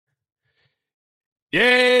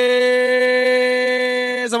Yes!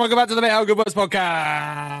 And welcome back to the Mate How Good Works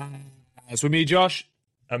podcast. It's with me, Josh.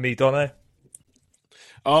 And me, Dono.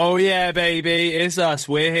 Oh yeah, baby. It's us.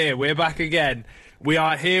 We're here. We're back again. We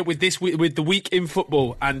are here with the week in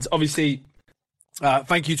football. And obviously,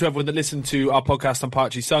 thank you to everyone that listened to our podcast on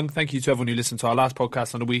Parchy Sung. Thank you to everyone who listened to our last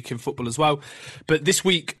podcast on the week in football as well. But this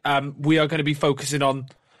week, we are going to be focusing on,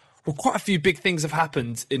 well, quite a few big things have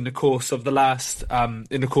happened in the course of the last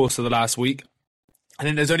week. I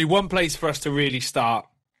think there's only one place for us to really start,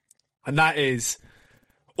 and that is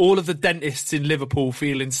all of the dentists in Liverpool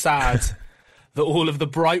feeling sad that all of the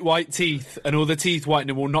bright white teeth and all the teeth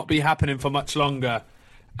whitening will not be happening for much longer,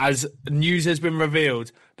 as news has been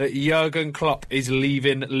revealed that Jurgen Klopp is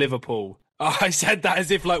leaving Liverpool. I said that as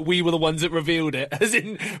if like we were the ones that revealed it. As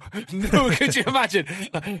in, no, could you imagine?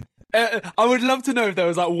 I would love to know if there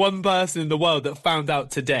was like one person in the world that found out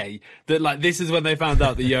today that like this is when they found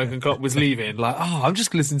out that Jurgen Klopp was leaving. Like, oh, I'm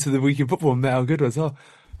just listening to the week in football and how good was. Oh,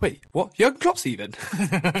 wait, what? Jurgen Klopp's leaving?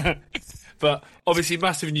 But obviously,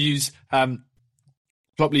 massive news.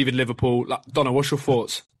 Klopp leaving Liverpool. Like, Donna, what's your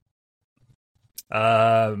thoughts?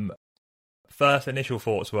 First initial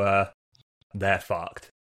thoughts were they're fucked.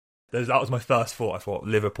 That was my first thought. I thought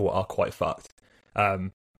Liverpool are quite fucked. I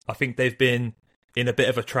think they've been in a bit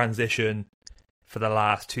of a transition for the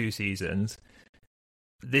last two seasons.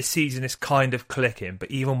 This season is kind of clicking, but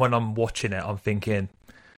even when I'm watching it, I'm thinking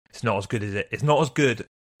it's not as good as it. It's not as good,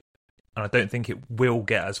 and I don't think it will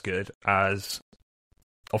get as good as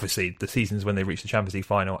obviously the seasons when they reached the Champions League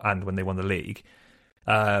final and when they won the league.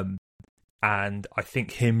 And I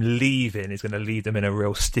think him leaving is going to leave them in a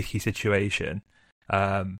real sticky situation.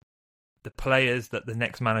 The players that the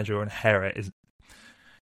next manager will inherit is,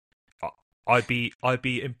 I'd be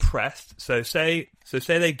impressed. So say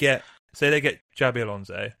they get Xabi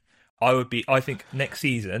Alonso, I think next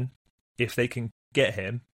season, if they can get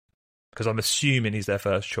him, because I'm assuming he's their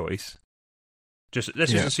first choice.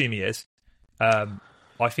 Let's just assume he is. I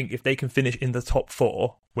think if they can finish in the top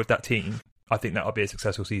four with that team, I think that'll be a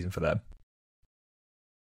successful season for them.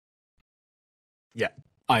 Yeah.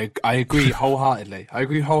 I agree wholeheartedly. I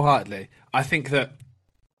think that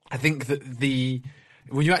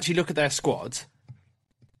when you actually look at their squad,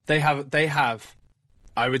 they have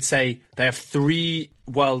I would say they have 3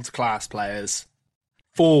 world-class players,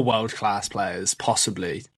 4 world-class players,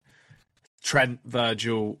 possibly. Trent,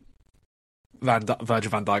 Virgil van Dijk,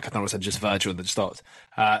 I don't know what I said, just Virgil and then stopped.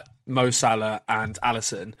 Mo Salah and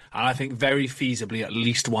Alisson. And I think very feasibly at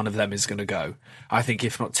least one of them is going to go. I think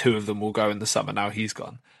if not 2 of them will go in the summer now he's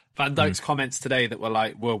gone. Van Dijk's comments today that were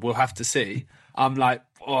like, well, we'll have to see. I'm like,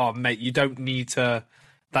 oh, mate, you don't need to.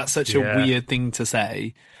 That's such a weird thing to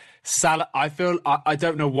say. Salah, I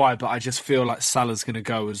don't know why, but I just feel like Salah's going to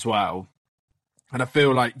go as well. And I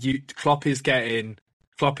feel like Klopp is getting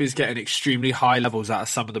extremely high levels out of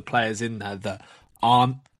some of the players in there that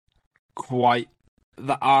aren't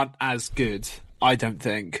as good, I don't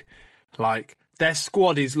think. Like, their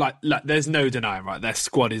squad is like there's no denying, right? Their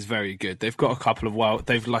squad is very good. They've got a couple of like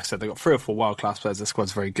I said, they've got 3 or 4 world-class players. Their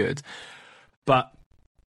squad's very good. But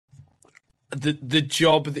the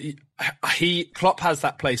job that Klopp has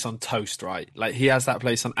that place on toast, right? Like, he has that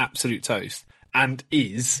place on absolute toast, and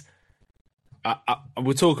is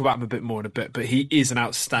we'll talk about him a bit more in a bit, but he is an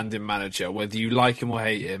outstanding manager. Whether you like him or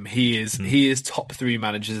hate him, he is top 3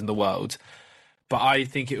 managers in the world. But I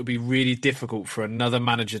think it would be really difficult for another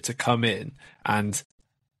manager to come in and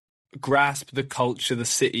grasp the culture, the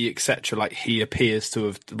city, etc., like he appears to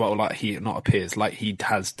have. Well, like he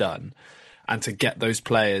has done, and to get those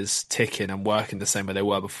players ticking and working the same way they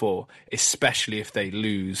were before, especially if they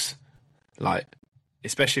lose. I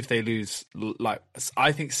think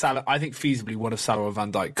feasibly one of Salah or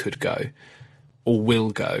Van Dijk could go, or will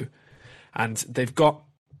go, and they've got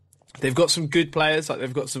some good players. Like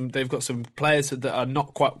they've got some players that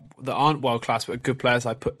aren't world class but are good players.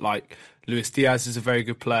 I put like Luis Diaz is a very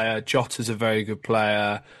good player. Jota's a very good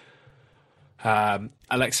player.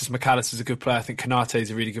 Alexis McAllister's a good player. I think Konate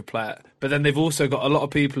is a really good player. But then they've also got a lot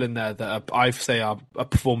of people in there that are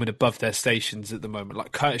performing above their stations at the moment.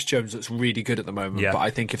 Like Curtis Jones looks really good at the moment. Yeah. But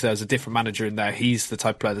I think if there's a different manager in there, he's the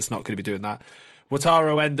type of player that's not going to be doing that.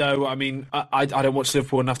 Wataru Endo, I mean, I don't watch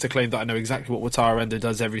Liverpool enough to claim that I know exactly what Wataru Endo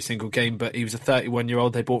does every single game, but he was a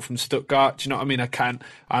 31-year-old they bought from Stuttgart. Do you know what I mean?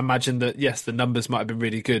 I imagine that, yes, the numbers might have been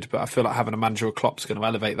really good, but I feel like having a manager of Klopp's going to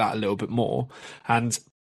elevate that a little bit more. And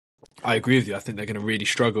I agree with you. I think they're going to really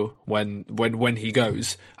struggle when he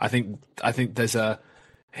goes. I think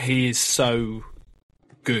he is so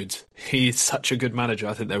good. He is such a good manager.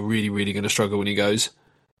 I think they're really, really going to struggle when he goes.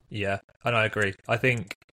 Yeah, and I agree. I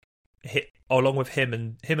think along with him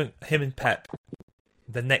and Pep,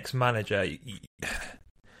 the next manager,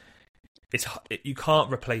 you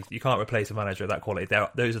can't replace a manager of that quality. They're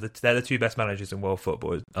the two best managers in world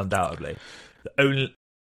football, undoubtedly. They are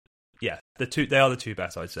the two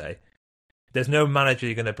best, I'd say. There's no manager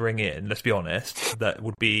you're going to bring in, let's be honest, that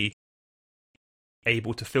would be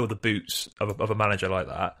able to fill the boots of a manager like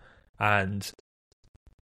that. And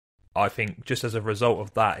I think just as a result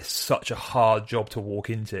of that, it's such a hard job to walk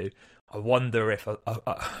into. I wonder if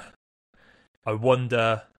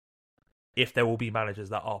there will be managers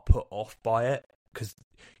that are put off by it, because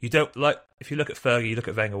you don't if you look at Fergie, you look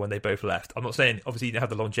at Wenger when they both left. I'm not saying obviously you didn't have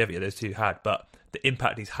the longevity those two had, but the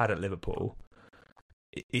impact he's had at Liverpool,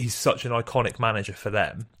 he's such an iconic manager for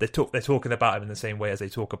them. They're talking about him in the same way as they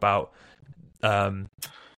talk about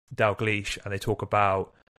Dalglish, and they talk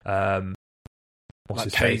about what's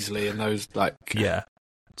his Paisley and those yeah.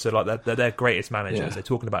 So they're their greatest managers. Yeah. They're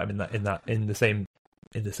talking about him in the same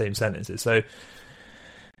sentences. So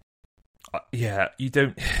yeah, you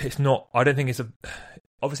don't. It's not. I don't think it's a.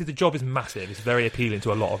 Obviously, the job is massive. It's very appealing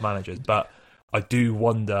to a lot of managers, but I do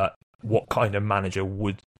wonder what kind of manager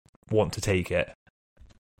would want to take it.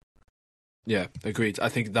 Yeah, agreed. I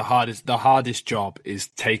think the hardest job is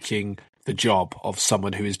taking the job of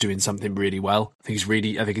someone who is doing something really well. I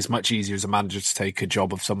think it's much easier as a manager to take a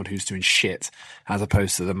job of someone who's doing shit as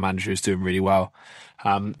opposed to the manager who's doing really well.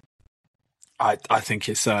 I think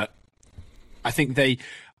it's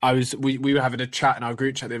we were having a chat in our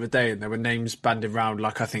group chat the other day, and there were names banded around.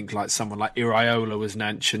 I think someone like Iraola was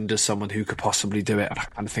mentioned as someone who could possibly do it. And I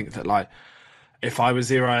kind of think that if I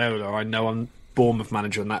was Iraola, I know I'm Bournemouth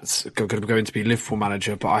manager and that's going to be Liverpool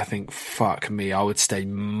manager, but I think fuck me, I would stay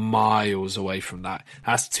miles away from that.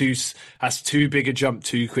 That's too big a jump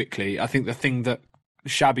too quickly. I think the thing that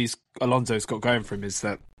Alonso's got going for him is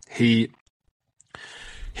that he'll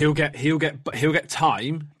get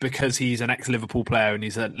time because he's an ex-Liverpool player and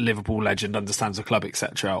he's a Liverpool legend, understands the club,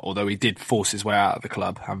 etc. Although he did force his way out of the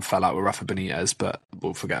club and fell out with Rafa Benitez, but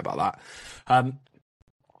we'll forget about that.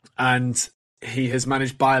 And he has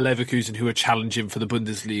managed Bayer Leverkusen, who are challenging for the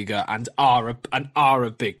Bundesliga and are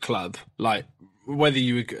a big club. Whether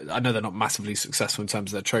I know they're not massively successful in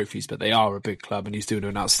terms of their trophies, but they are a big club, and he's doing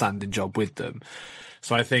an outstanding job with them.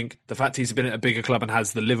 So I think the fact he's been at a bigger club and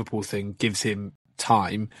has the Liverpool thing gives him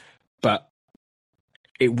time, but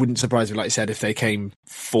it wouldn't surprise me, like you said, if they came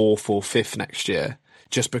fourth or fifth next year,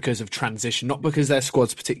 just because of transition, not because their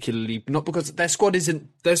squad's not because their squad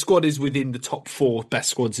is within the top four best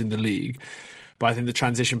squads in the league, but I think the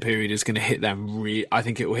transition period is going to hit them. I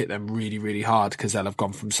think it will hit them really, really hard because they'll have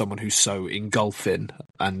gone from someone who's so engulfing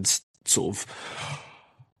and sort of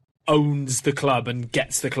owns the club and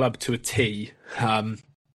gets the club to a T,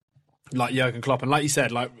 like Jurgen Klopp. And like you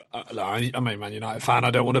said, I'm a Man United fan. I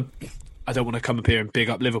don't want to come up here and big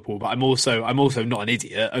up Liverpool, but I'm also not an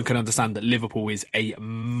idiot and can understand that Liverpool is a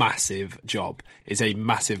massive job. It's a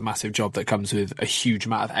massive, massive job that comes with a huge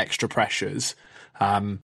amount of extra pressures.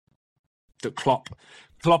 That Klopp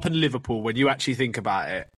and Liverpool, when you actually think about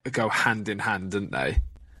it, go hand in hand, don't they?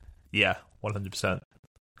 Yeah, 100%.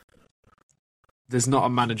 There's not a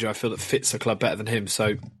manager I feel that fits the club better than him.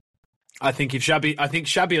 So I think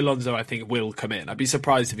Xabi Alonso, will come in. I'd be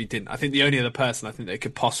surprised if he didn't. I think the only other person I think they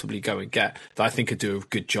could possibly go and get that I think could do a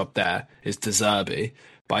good job there is De Zerbi.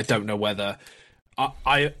 But I don't know whether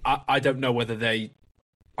I don't know whether they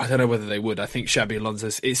would. I think Xabi Alonso,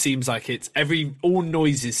 it seems like all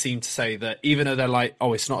noises seem to say that even though they're like,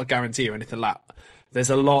 oh, it's not a guarantee or anything like that, there's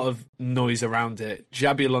a lot of noise around it.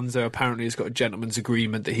 Xabi Alonso apparently has got a gentleman's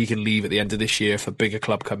agreement that he can leave at the end of this year if a bigger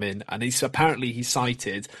club come in. And he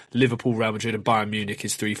cited Liverpool, Real Madrid and Bayern Munich,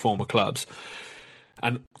 his three former clubs.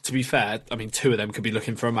 And to be fair, two of them could be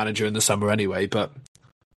looking for a manager in the summer anyway. But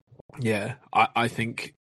yeah, I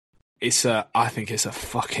think it's a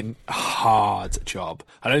fucking hard job.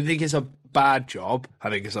 I don't think it's a bad job. I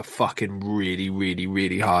think it's a fucking really, really,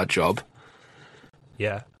 really hard job.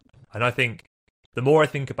 Yeah. And I think the more I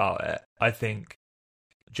think about it, I think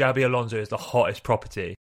Xabi Alonso is the hottest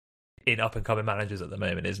property in up-and-coming managers at the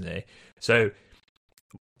moment, isn't he? So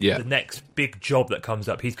yeah, the next big job that comes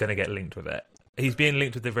up, he's going to get linked with it. He's being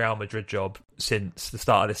linked with the Real Madrid job since the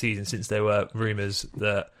start of the season, since there were rumours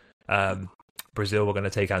that Brazil were going to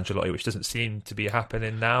take Ancelotti, which doesn't seem to be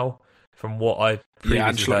happening now. From what I've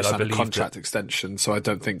previously heard, I believe a contract extension, so I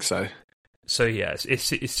don't think so. So yeah,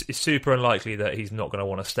 it's super unlikely that he's not going to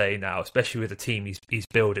want to stay now, especially with the team he's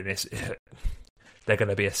building. They're going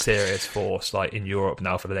to be a serious force in Europe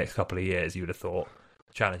now for the next couple of years. You would have thought,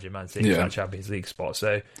 challenging Man City for that Champions League spot.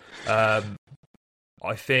 So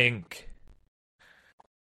I think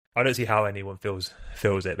I don't see how anyone feels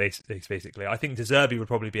it. Basically, I think De Zerbi would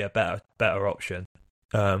probably be a better option.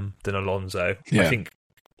 than Alonso. Yeah.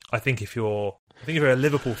 I think if you're a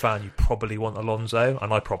Liverpool fan, you probably want Alonso,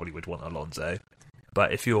 and I probably would want Alonso.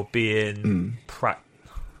 But if you're being practical,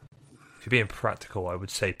 I would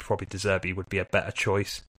say probably De Zerbi would be a better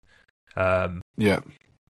choice. Yeah.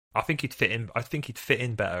 I think he'd fit in. I think he'd fit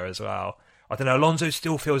in better as well. I don't know. Alonso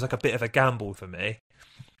still feels like a bit of a gamble for me.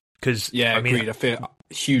 Because agreed. I feel a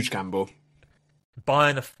huge gamble.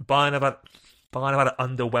 Bayern have had an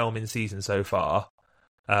underwhelming season so far,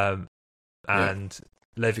 and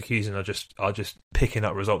Leverkusen are just picking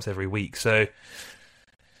up results every week. So,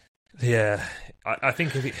 yeah, I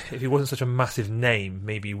think if he wasn't such a massive name,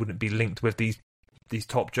 maybe he wouldn't be linked with these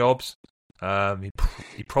top jobs. He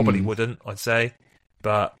probably wouldn't, I'd say,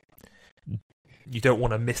 but you don't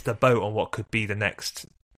want to miss the boat on what could be the next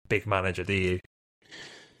big manager, do you?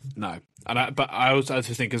 No, but I also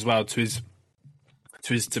think as well to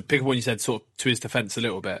pick up what you said, sort of to his defence a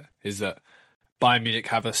little bit, is that Bayern Munich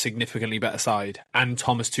have a significantly better side, and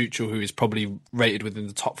Thomas Tuchel, who is probably rated within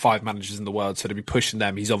the top 5 managers in the world, so to be pushing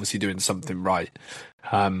them, he's obviously doing something right.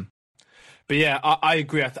 But yeah, I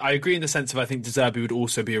agree. I agree in the sense of I think De Zerbi would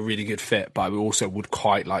also be a really good fit, but I would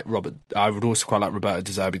quite like Roberto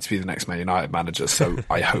De Zerbi to be the next Man United manager. So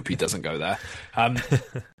I hope he doesn't go there.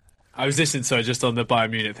 I was listening, just on the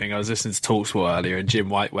Bayern Munich thing, I was listening to TalkSport earlier, and Jim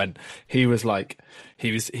White he was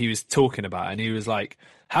talking about it, and he was like,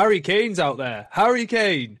 Harry Kane's out there. Harry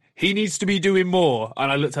Kane, he needs to be doing more. And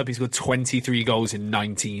I looked up, he's got 23 goals in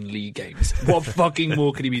 19 league games. What fucking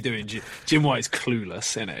more could he be doing? Jim White's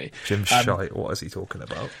clueless, isn't he? Jim's shite. What is he talking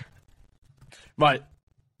about? Right.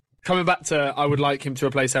 Coming back to, I would like him to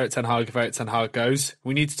replace Erik Ten Hag if Erik Ten Hag goes.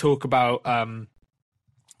 We need to talk about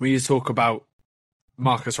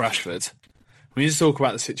Marcus Rashford. We need to talk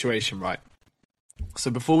about the situation, right? So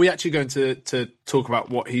before we actually go into talk about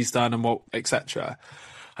what he's done and what etc.,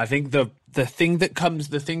 I think the thing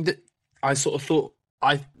that I sort of thought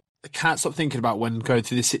I can't stop thinking about when going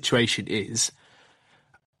through this situation is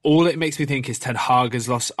all it makes me think is Ten Hag has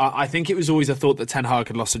lost. I think it was always a thought that Ten Hag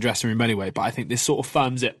had lost the dressing room anyway, but I think this sort of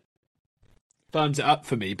firms it up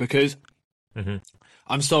for me because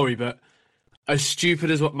I'm sorry, but as stupid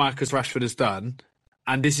as what Marcus Rashford has done.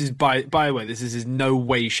 And this is, by the way, this is in no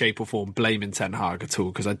way, shape or form blaming Ten Hag at all,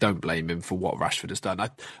 because I don't blame him for what Rashford has done. I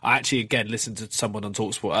actually, again, listened to someone on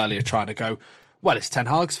TalkSport earlier trying to go, well, it's Ten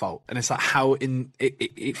Hag's fault. And it's like, how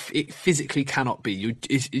it physically cannot be. You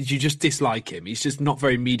just dislike him. He's just not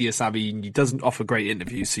very media savvy, and he doesn't offer great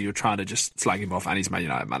interviews, so you're trying to just slag him off, and he's Man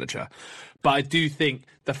United manager. But I do think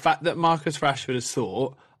the fact that Marcus Rashford has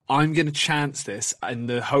thought, I'm going to chance this in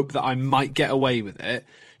the hope that I might get away with it,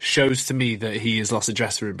 shows to me that he has lost a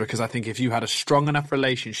dressing room, because I think if you had a strong enough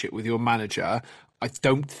relationship with your manager, I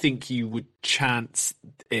don't think you would chance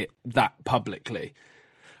it that publicly.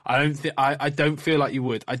 I don't feel like you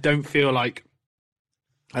would. I don't feel like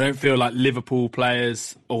Liverpool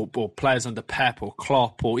players or players under Pep or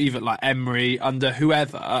Klopp or even like Emery under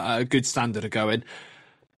whoever at a good standard are going,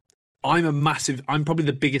 I'm probably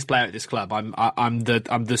the biggest player at this club. I'm the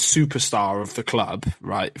superstar of the club,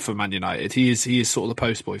 right, for Man United. He is sort of the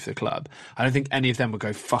post boy for the club. I don't think any of them would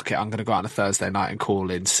go, fuck it, I'm going to go out on a Thursday night and call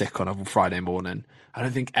in sick on a Friday morning. I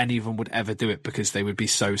don't think any of them would ever do it because they would be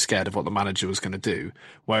so scared of what the manager was going to do.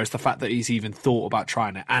 Whereas the fact that he's even thought about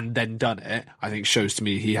trying it and then done it, I think shows to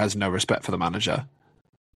me he has no respect for the manager.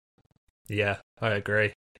 Yeah, I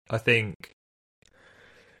agree. I think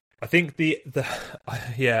I think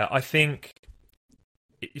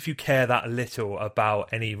if you care that little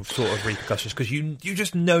about any sort of repercussions, because you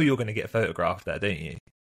just know you're going to get photographed there, don't you?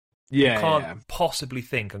 Yeah, you can't possibly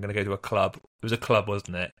think I'm going to go to a club. It was a club,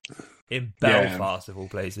 wasn't it? In Belfast, of all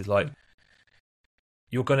places. Like,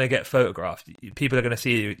 you're going to get photographed. People are going to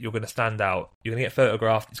see you. You're going to stand out. You're going to get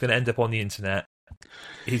photographed. It's going to end up on the internet.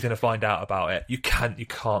 He's going to find out about it. You can't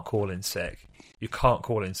call in sick. You can't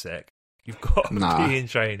call in sick. You've got to be in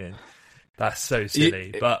training. That's so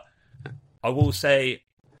silly. But I will say,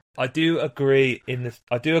 I do agree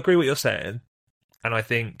what you're saying, and I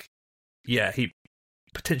think, he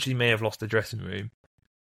potentially may have lost the dressing room,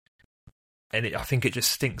 and I think it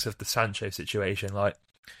just stinks of the Sancho situation. Like,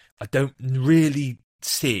 I don't really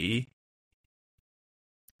see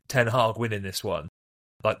Ten Hag winning this one,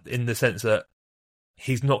 like in the sense that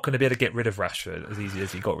he's not going to be able to get rid of Rashford as easy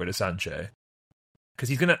as he got rid of Sancho. Because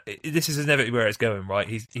he's gonna. This is inevitably where it's going, right?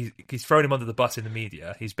 He's thrown him under the bus in the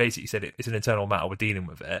media. He's basically said it's an internal matter. We're dealing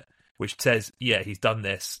with it, which says, he's done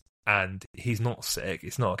this and he's not sick.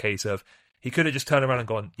 It's not a case of he could have just turned around and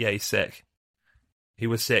gone, he's sick. He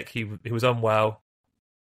was sick. He was unwell,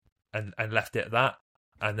 and left it at that.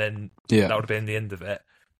 And then that would have been the end of it.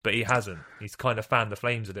 but he hasn't. He's kind of fanned the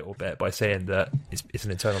flames a little bit by saying that it's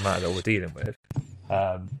an internal matter that we're dealing with.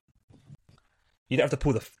 You don't have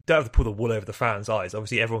to pull the wool over the fans' eyes.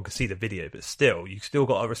 Obviously, everyone can see the video, but still, you still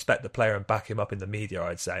got to respect the player and back him up in the media.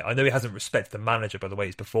 I'd say. I know he hasn't respected the manager by the way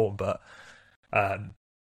he's performed, but I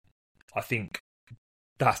think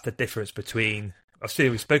that's the difference between.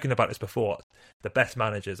 We've spoken about this before. The best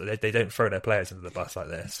managers, they don't throw their players under the bus like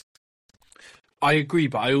this. I agree,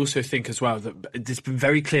 but I also think as well that it's been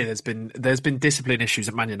very clear there's been discipline issues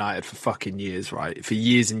at Man United for fucking years, right? For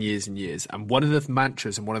years and years and years. And one of the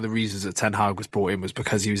mantras and one of the reasons that Ten Hag was brought in was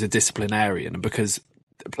because he was a disciplinarian and because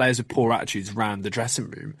players with poor attitudes ran the dressing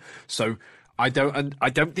room. So I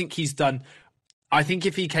don't think he's done. I think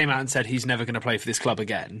if he came out and said he's never going to play for this club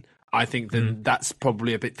again, I think then that's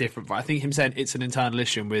probably a bit different. But I think him saying it's an internal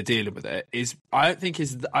issue and we're dealing with it I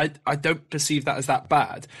don't perceive that as that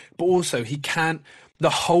bad. But also he can't. The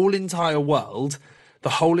whole entire world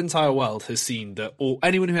has seen that, or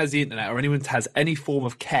anyone who has the internet or anyone who has any form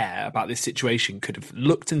of care about this situation could have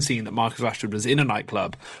looked and seen that Marcus Rashford was in a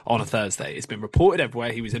nightclub on a Thursday. It's been reported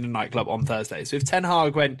everywhere he was in a nightclub on Thursday. So if Ten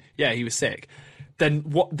Hag went, yeah, he was sick, then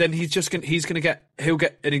what? Then he'll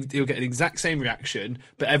get an exact same reaction,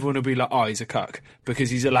 but everyone will be like, oh, he's a cuck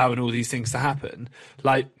because he's allowing all these things to happen.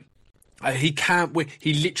 Like he can't win.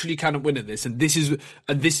 He literally cannot win at this. And this is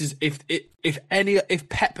if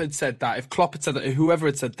Pep had said that, if Klopp had said that, if whoever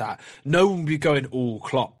had said that, no one would be going, oh,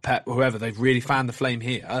 Klopp, Pep, whoever. They've really fanned the flame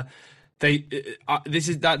here. That's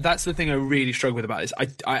the thing I really struggle with about this.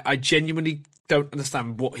 I genuinely don't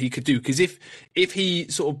understand what he could do, because if he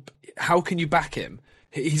sort of, how can you back him?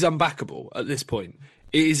 He's unbackable at this point.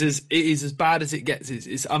 It is as bad as it gets.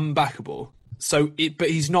 It's unbackable. But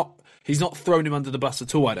he's not thrown him under the bus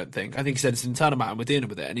at all. I don't think. I think he said it's an internal matter and we're dealing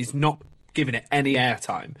with it, and he's not giving it any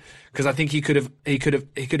airtime, because I think he could have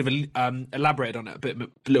elaborated on it a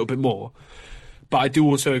little bit more. But I do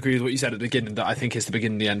also agree with what you said at the beginning, that I think it's the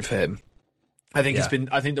beginning and the end for him. I think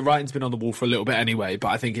I think the writing's been on the wall for a little bit anyway, but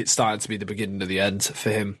I think it's starting to be the beginning of the end for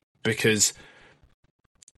him, because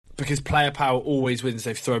player power always wins.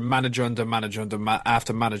 They've thrown manager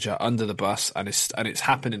after manager under the bus, and it's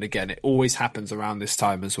happening again. It always happens around this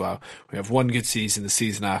time as well. We have one good season, the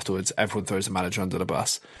season afterwards, everyone throws a manager under the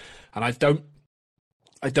bus, and I don't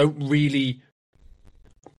really.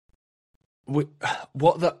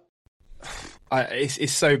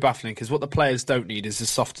 It's so baffling, because what the players don't need is a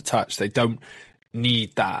softer touch. They don't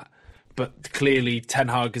need that. But clearly, Ten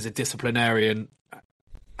Hag as a disciplinarian,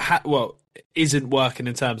 isn't working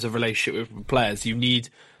in terms of relationship with players. You need,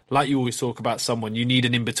 like you always talk about, you need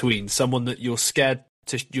an in-between, someone that you're scared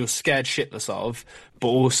shitless of, but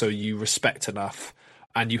also you respect enough,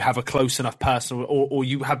 and you have a close enough personal, or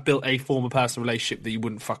you have built a form of personal relationship that you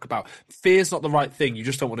wouldn't fuck about. Fear's not the right thing. You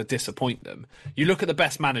just don't want to disappoint them. You look at the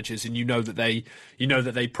best managers and you know that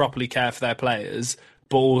they properly care for their players,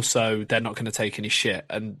 but also they're not going to take any shit.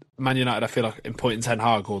 And Man United, I feel like, in pointing Ten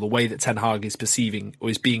Hag, or the way that Ten Hag is perceiving or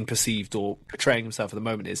is being perceived or portraying himself at the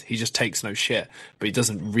moment, is he just takes no shit, but he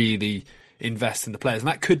doesn't really invest in the players. And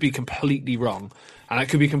that could be completely wrong. And that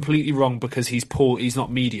could be completely wrong because he's poor, he's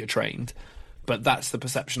not media trained. But that's the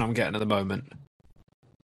perception I'm getting at the moment.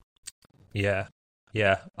 Yeah,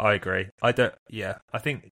 I agree. I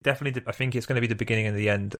think definitely. I think it's going to be the beginning and the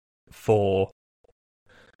end for.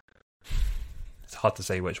 It's hard to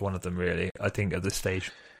say which one of them, really. I think at this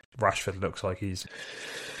stage, Rashford looks like he's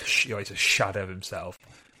a shadow of himself.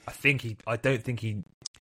 I think he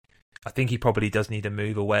probably does need to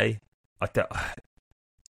move away.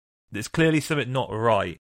 There's clearly something not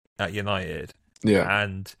right at United. Yeah,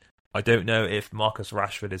 and I don't know if Marcus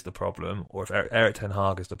Rashford is the problem or if Erik Ten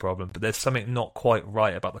Hag is the problem, but there's something not quite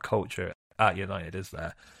right about the culture at United, is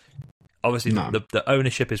there? Obviously, no. the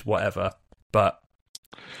ownership is whatever, but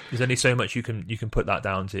there's only so much you can put that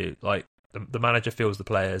down to. Like, the manager feels the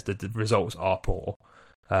players, the results are poor,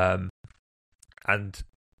 and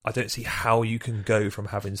I don't see how you can go from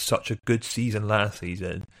having such a good season last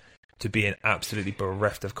season to being absolutely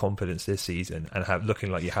bereft of confidence this season and looking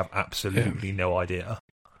like you have absolutely no idea.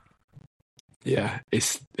 Yeah,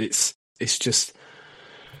 it's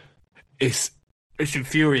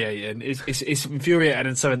infuriating. It's infuriating,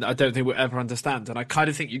 and something that I don't think we'll ever understand. And I kind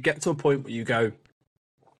of think you get to a point where you go,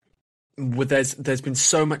 well, there's been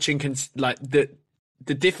so much the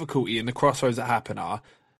difficulty and the crossroads that happen are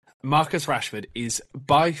Marcus Rashford is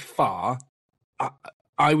by far,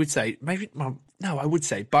 I would say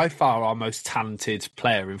by far our most talented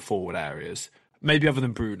player in forward areas, maybe other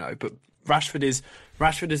than Bruno, but Rashford is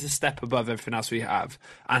a step above everything else we have,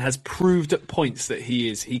 and has proved at points that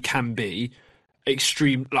he can be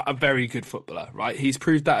like a very good footballer, right? He's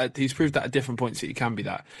proved that at different points that he can be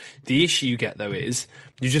that. The issue you get though is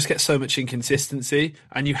you just get so much inconsistency,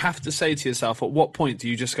 and you have to say to yourself, at what point do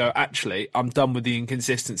you just go, actually, I'm done with the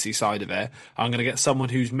inconsistency side of it. I'm going to get someone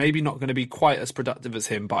who's maybe not going to be quite as productive as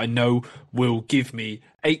him, but I know will give me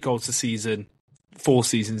 8 goals a season, 4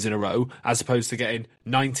 seasons in a row, as opposed to getting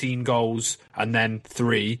 19 goals and then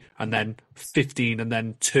 3 and then 15 and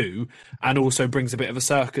then 2, and also brings a bit of a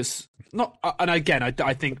circus.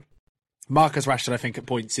 I think Marcus Rashford, I think at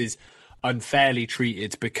points is unfairly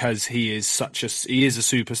treated because he is a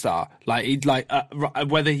superstar.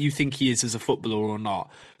 Whether you think he is as a footballer or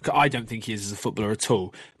not, I don't think he is as a footballer at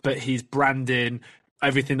all. But his branding,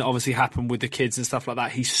 everything that obviously happened with the kids and stuff like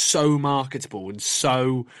that, he's so marketable and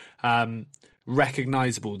so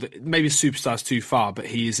recognisable that maybe superstar's too far, but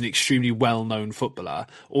he is an extremely well-known footballer.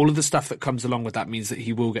 All of the stuff that comes along with that means that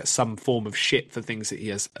he will get some form of shit for things that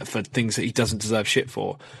he doesn't deserve shit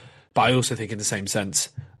for. But I also think in the same sense,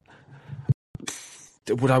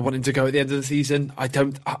 would I want him to go at the end of the season? I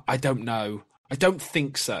don't know. I don't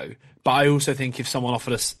think so. But I also think if someone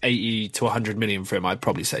offered us 80 to 100 million for him, I'd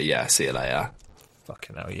probably say, yeah, see you later.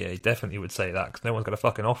 Fucking hell, yeah, he definitely would say that because no one's going to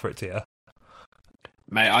fucking offer it to you.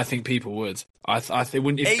 Mate, I think people would. I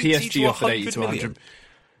wouldn't if PSG offered 80 to 100.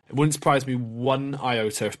 It wouldn't surprise me one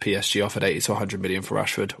iota if PSG offered 80 to 100 million for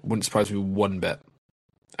Rashford. Wouldn't surprise me one bit.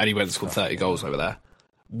 And he went and scored 30 goals over there.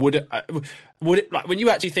 Would it like when you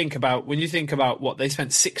actually think about what they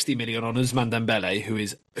spent 60 million on Ousmane Dembele,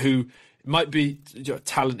 who might be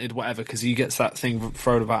talented, whatever, because he gets that thing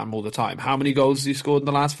thrown about him all the time. How many goals has he scored in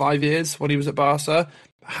the last 5 years when he was at Barca?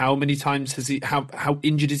 How many times has he? How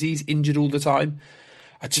injured is he? He's injured all the time.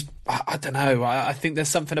 I don't know. I think there's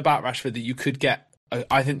something about Rashford that you could get.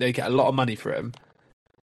 I think they get a lot of money for him.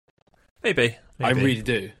 Maybe. I really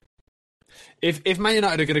do. If Man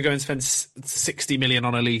United are going to go and spend 60 million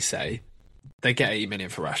on Elise, they get 80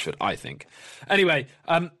 million for Rashford, I think. Anyway,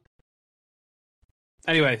 I'm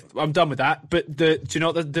done with that. But do you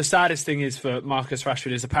know what the saddest thing is for Marcus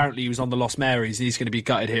Rashford is apparently he was on the Lost Marys and he's going to be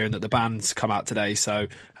gutted hearing that the band's come out today. So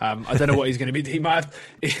I don't know what he's going to be.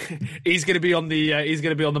 He's going to be on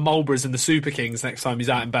the Marlboroughs and the Super Kings next time he's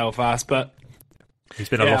out in Belfast. But he's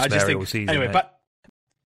been a Lost Mary all season. Anyway, but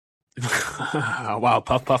wow,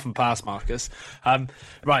 puff and pass, Marcus.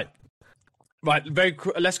 Right.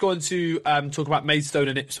 Let's go on to talk about Maidstone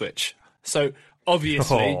and Ipswich. So.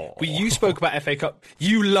 Obviously, you spoke about FA Cup.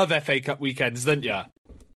 You love FA Cup weekends, don't you?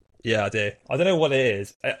 Yeah, I do. I don't know what it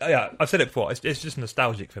is. I've said it before. It's just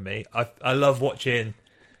nostalgic for me. I love watching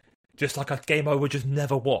just like a game I would just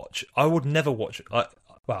never watch. I would never watch. I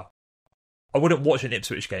wouldn't watch an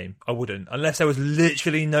Ipswich game. I wouldn't. Unless there was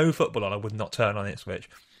literally no football on, I would not turn on Ipswich.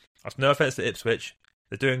 That's no offence to Ipswich.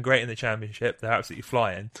 They're doing great in the Championship. They're absolutely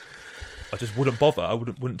flying. I just wouldn't bother. I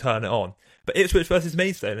wouldn't turn it on. But Ipswich versus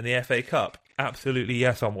Maidstone in the FA Cup, absolutely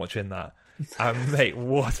yes, I'm watching that. And mate,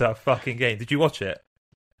 what a fucking game. Did you watch it?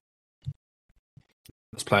 I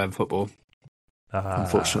was playing football.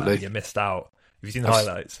 Unfortunately. You missed out. Have you seen the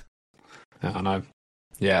highlights? Yeah, I know.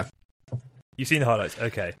 Yeah. You've seen the highlights?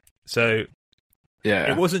 Okay. So,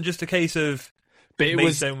 yeah, it wasn't just a case of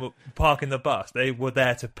Maidstone were parking the bus. They were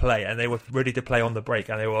there to play, and they were ready to play on the break,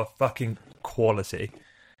 and they were fucking quality.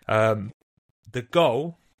 The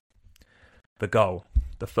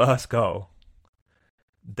first goal,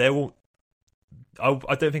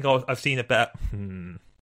 I don't think I've seen a better.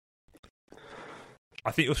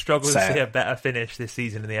 I think you'll struggle to see a better finish this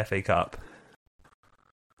season in the FA Cup.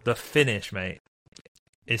 The finish, mate,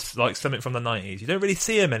 is like something from the 90s. You don't really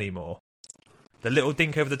see him anymore. The little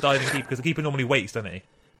dink over the diving keeper, because the keeper normally waits, doesn't he?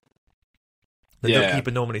 The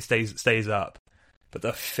keeper normally stays up. But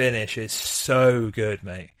the finish is so good,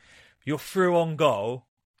 mate. You're through on goal.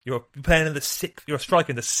 You're playing in you're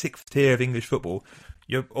striking the 6th tier of English football.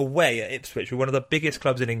 You're away at Ipswich, we're one of the biggest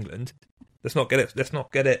clubs in England. Let's not get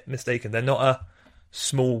it mistaken. They're not a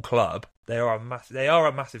small club. They are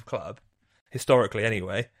a massive club, historically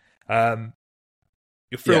anyway. You're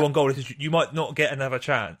through on goal. You might not get another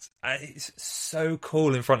chance. It's so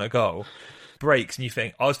cool in front of goal. Breaks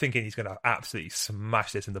and I was thinking he's going to absolutely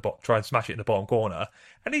smash this try and smash it in the bottom corner,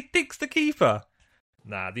 and he dinks the keeper.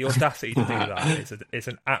 Nah, the audacity to do that, it's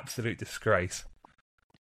an absolute disgrace.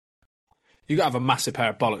 You got to have a massive pair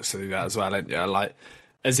of bollocks to do that as well, don't you? Like,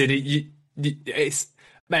 as in, it's...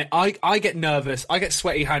 Mate, I get nervous. I get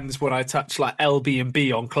sweaty hands when I touch like LB and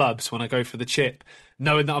B on clubs when I go for the chip,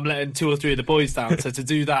 knowing that I'm letting 2 or 3 of the boys down. So to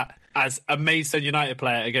do that as a Maidstone United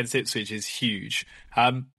player against Ipswich is huge.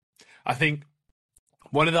 I think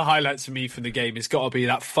One of the highlights for me from the game has got to be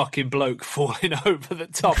that fucking bloke falling over the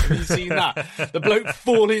top. Have you seen that? The bloke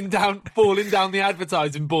falling down the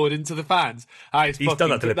advertising board into the fans. He's done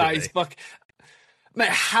that deliberately. Mate,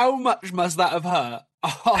 how much must that have hurt?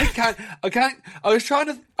 I can't.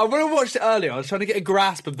 When I watched it earlier, I was trying to get a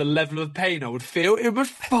grasp of the level of pain I would feel. It would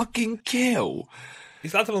fucking kill.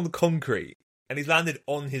 He's landed on the concrete and he's landed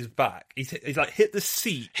on his back. He's like hit the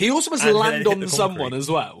seat. He also must land on someone as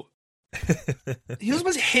well. He also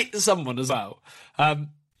must hit someone as well. But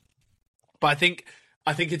I think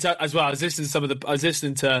it's as well. I was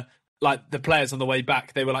listening to like the players on the way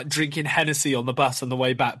back. They were like drinking Hennessy on the bus on the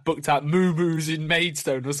way back, booked out moo-moos in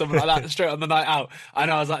Maidstone or something like that straight on the night out. And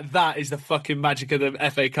I was like, that is the fucking magic of the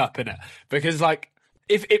FA Cup, innit? Because like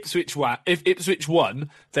if Ipswich won,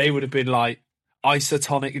 they would have been like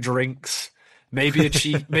isotonic drinks, maybe a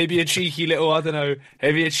cheeky little, I don't know,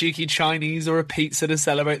 maybe a cheeky Chinese or a pizza to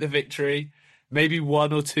celebrate the victory, maybe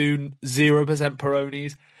 1 or 2 0%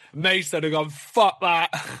 Peronis. Maidstone have gone, fuck that.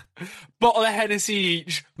 Bottle of Hennessy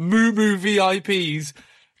each, moo VIPs,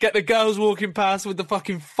 get the girls walking past with the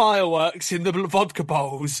fucking fireworks in the vodka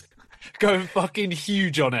bowls, going fucking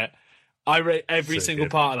huge on it. I rate every single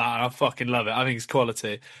part of that, and I fucking love it. I think it's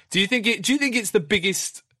quality. Do you think it's the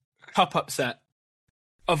biggest cup upset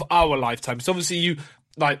of our lifetime? So obviously you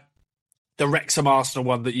like the Wrexham Arsenal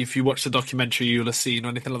one that if you watch the documentary you'll have seen or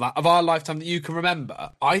anything like that. Of our lifetime that you can remember,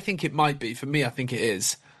 I think it might be. For me, I think it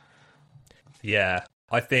is. Yeah,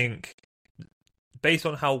 I think based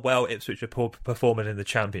on how well Ipswich are performing in the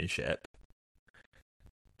Championship,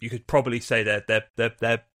 you could probably say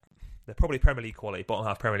they're probably Premier League quality, bottom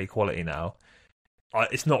half Premier League quality now.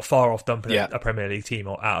 It's not far off dumping a Premier League team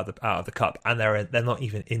or out of the cup, and they're not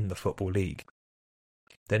even in the Football League.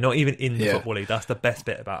 They're not even in the Football League. That's the best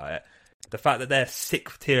bit about it. The fact that they're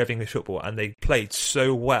 6th tier of English football and they played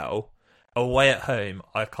so well away at home.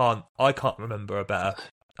 I can't remember a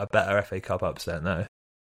better FA Cup upset now.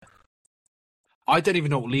 I don't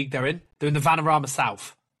even know what league they're in. They're in the Vanarama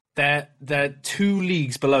South. They're 2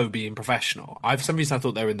 leagues below being professional. For some reason I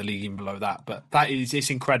thought they were in the league even below that, but it's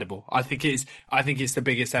incredible. I think it's the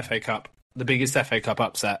biggest FA Cup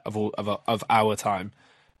upset of our time,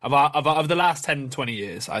 of the last 10, 20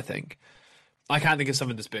 years. I think I can't think of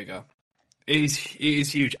something that's bigger. It is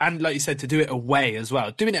huge, and like you said, to do it away as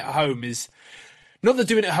well. Doing it at home is not that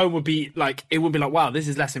doing it at home would be like wow, this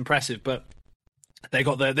is less impressive, but they've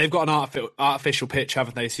got an artificial pitch,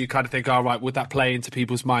 haven't they? So you kind of think, all right, would that play into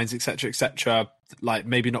people's minds, etc., etc. Like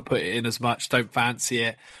maybe not put it in as much, don't fancy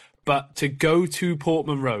it. But to go to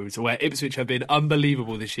Portman Road, where Ipswich have been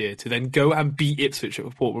unbelievable this year, to then go and beat Ipswich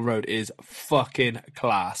at Portman Road is fucking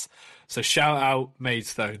class. So shout out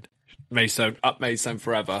Maidstone, up Maidstone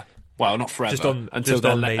forever. Well, not forever, until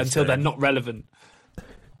they're not relevant.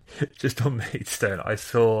 Just on Maidstone, I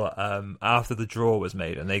saw after the draw was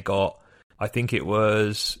made, and they got, I think it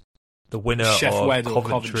was the winner of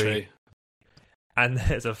Coventry. And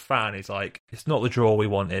there's a fan who's like, it's not the draw we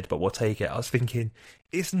wanted, but we'll take it. I was thinking,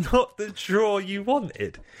 it's not the draw you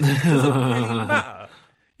wanted. It doesn't really matter.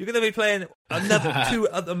 You're going to be playing another 2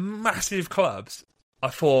 other massive clubs. I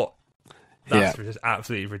thought, that's just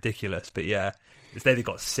absolutely ridiculous. But yeah, instead they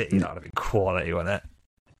got City, that would have been quality, wouldn't it?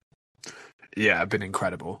 Yeah, it'd been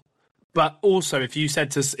incredible. But also, if you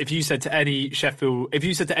said to any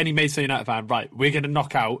Maidstone United fan, right, we're going to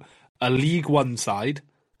knock out a League One side,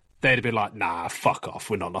 they'd have been like, nah, fuck off.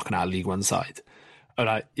 We're not knocking out a League One side. I'm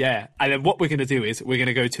like, yeah. And then what we're going to do is we're going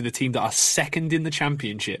to go to the team that are second in the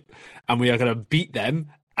Championship, and we are going to beat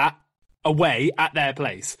them away at their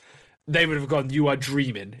place. They would have gone, you are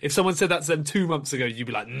dreaming. If someone said that to them 2 months ago, you'd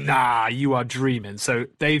be like, nah, you are dreaming. So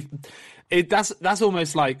that's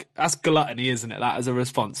almost like, that's gluttony, isn't it? That as a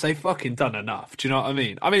response. They've fucking done enough. Do you know what I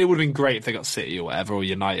mean? I mean, it would have been great if they got City or whatever, or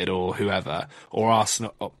United or whoever, or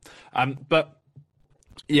Arsenal. But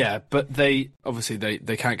they obviously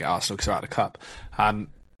they can't get Arsenal because they're out of the cup.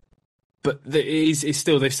 But they've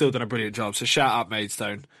still done a brilliant job. So shout out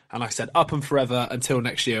Maidstone. And like I said, up and forever until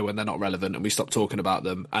next year when they're not relevant and we stop talking about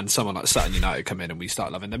them, and someone like Sutton United come in and we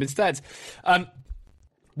start loving them instead.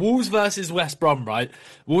 Wolves versus West Brom, right?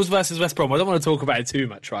 Wolves versus West Brom. I don't want to talk about it too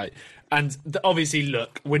much, right? And obviously,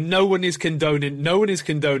 look, when no one is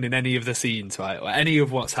condoning any of the scenes, right, or any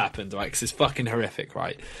of what's happened, right? Because it's fucking horrific,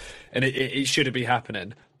 right? And it shouldn't be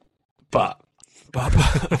happening. But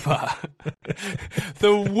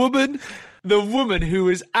the woman who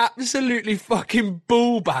was absolutely fucking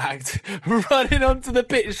bull-bagged running onto the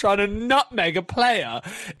pitch trying to nutmeg a player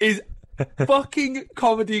is fucking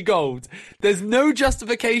comedy gold. There's no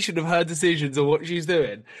justification of her decisions or what she's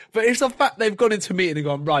doing, but it's the fact they've gone into a meeting and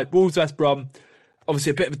gone, right, Wolves West Brom,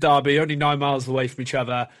 obviously a bit of a derby, only 9 miles away from each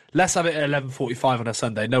other. Let's have it at 11:45 on a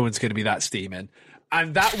Sunday. No one's going to be that steaming.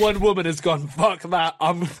 And that one woman has gone, fuck that.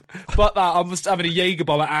 I'm just having a Jaeger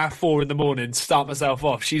bomb at 4 in the morning to start myself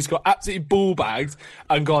off. She's got absolutely ball bagged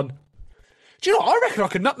and gone, do you know what? I reckon I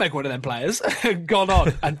could nutmeg one of them players. Gone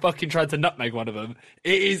on and fucking tried to nutmeg one of them.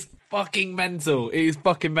 It is fucking mental. It is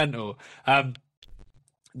fucking mental.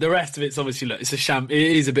 The rest of it's obviously, look, it's it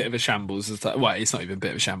is a bit of a shambles. Well, it's not even a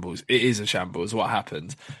bit of a shambles. It is a shambles, what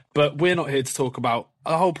happened. But we're not here to talk about,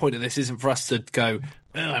 the whole point of this isn't for us to go,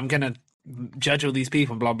 I'm going to judge all these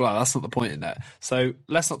people and blah, blah. That's not the point in that. So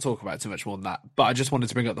let's not talk about it too much more than that. But I just wanted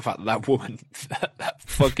to bring up the fact that that woman, that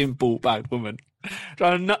fucking ball-bagged woman,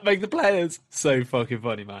 trying to nutmeg the players. So fucking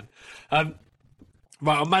funny, man.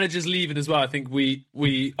 Right, our manager's leaving as well. I think we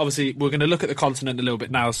obviously, we're going to look at the continent a little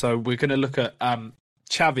bit now. So we're going to look at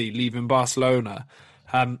Xavi leaving Barcelona.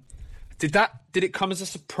 Did it come as a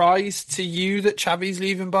surprise to you that Xavi's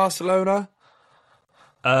leaving Barcelona?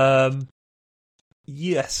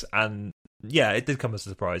 Yes, and yeah, it did come as a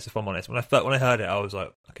surprise. If I'm honest, when I heard it, I was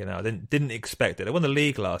like, okay, no, I didn't expect it. They won the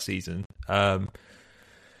league last season.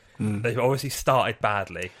 They've obviously started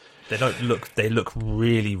badly. They look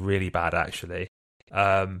really, really bad actually.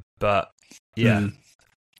 But yeah,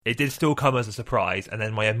 it did still come as a surprise. And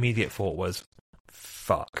then my immediate thought was,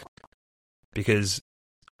 fuck, because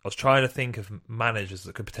I was trying to think of managers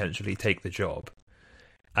that could potentially take the job,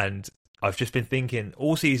 and I've just been thinking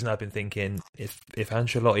all season. I've been thinking if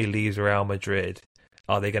Ancelotti leaves Real Madrid,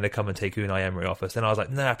 are they going to come and take Unai Emery off us? And I was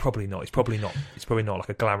like, nah, probably not. It's probably not like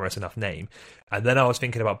a glamorous enough name. And then I was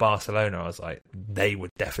thinking about Barcelona. I was like, they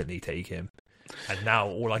would definitely take him. And now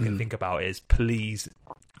all I can think about is please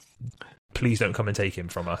don't come and take him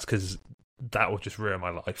from us, because that will just ruin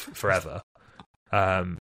my life forever.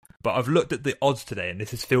 But I've looked at the odds today, and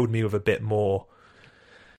this has filled me with a bit more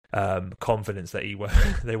confidence that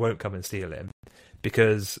they won't come and steal him,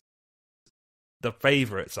 because the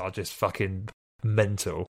favourites are just fucking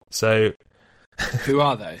mental. So who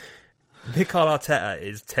are they? Mikel Arteta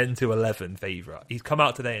is 10-11 favourite. He's come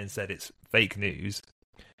out today and said it's fake news,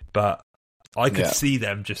 but I could see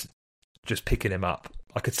them just picking him up.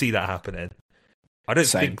 I could see that happening. I don't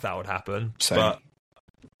think that would happen, but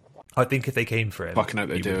I think if they came for him, fucking hope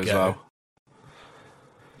they do as well.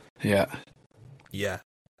 Yeah.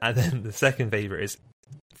 And then the second favourite is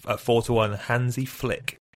 4-1 Hansi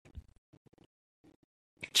Flick.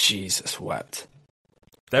 Jesus wept.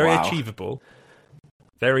 Very achievable.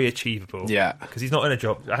 Very achievable. Yeah. Because he's not in a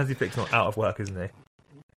job. Hansi Flick's not out of work, isn't he?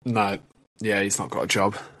 No. Yeah, he's not got a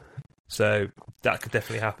job. So that could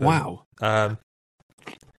definitely happen. Wow.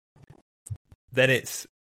 Then it's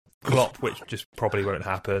Klopp, which just probably won't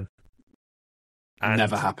happen. And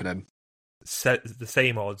never happening. The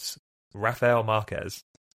same odds, Rafael Marquez.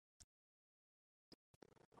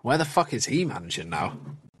 Where the fuck is he managing now?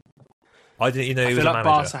 I didn't even know he was a manager.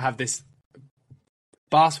 Barca have this.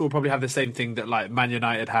 Barca will probably have the same thing that like Man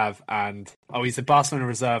United have, and he's the Barcelona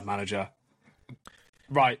reserve manager.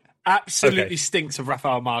 Right, absolutely stinks of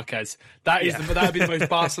Rafael Marquez. That would be the most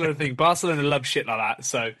Barcelona thing. Barcelona love shit like that.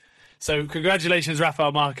 So congratulations,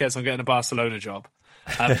 Rafael Marquez, on getting a Barcelona job.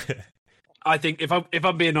 I think if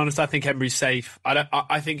I'm being honest, I think Emery's safe.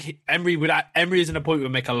 I think Emery as an appointment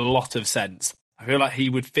would make a lot of sense. I feel like he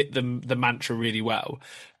would fit the mantra really well.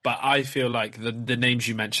 But I feel like the names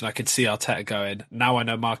you mentioned, I could see Arteta going. Now I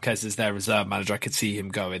know Marquez is their reserve manager, I could see him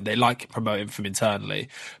going. They like promoting from internally.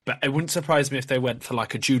 But it wouldn't surprise me if they went for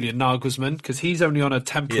like a Julian Nagelsmann, because he's only on a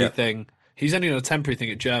temporary thing. He's only on a temporary thing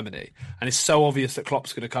at Germany. And it's so obvious that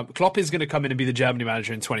Klopp's going to come. Klopp is going to come in and be the Germany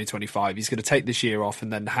manager in 2025. He's going to take this year off,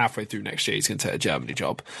 and then halfway through next year, he's going to take a Germany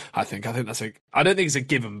job. I think I don't think it's a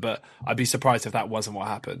given, but I'd be surprised if that wasn't what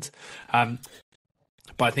happened.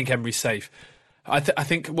 But I think Emery's safe. I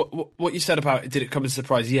think what you said about did it come as a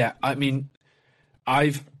surprise? Yeah, I mean,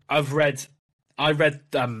 I read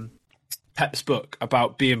Pep's book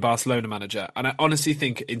about being Barcelona manager, and I honestly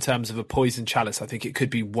think in terms of a poison chalice, I think it could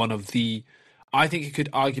arguably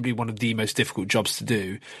one of the most difficult jobs to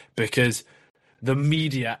do, because the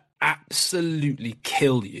media absolutely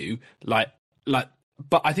kill you, like.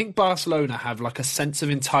 But I think Barcelona have like a sense of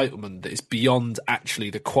entitlement that is beyond actually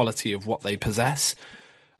the quality of what they possess.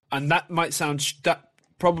 And that might sound, that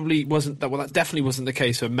probably wasn't that. Well, that definitely wasn't the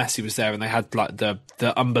case when Messi was there and they had like the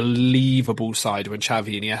unbelievable side when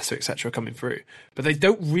Xavi and Iniesta etc. coming through. But they've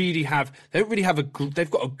got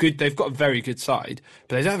a very good side,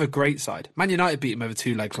 but they don't have a great side. Man United beat them over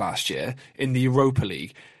 2 legs last year in the Europa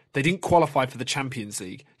League. They didn't qualify for the Champions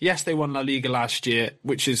League. Yes, they won La Liga last year,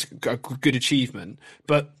 which is a good achievement,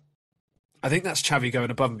 but I think that's Xavi going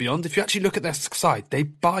above and beyond. If you actually look at their side, they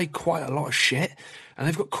buy quite a lot of shit, and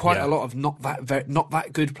they've got quite a lot of not that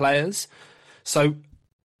good players. So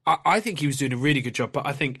I think he was doing a really good job. But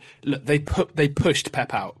I think, look, they pushed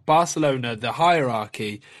Pep out. Barcelona, the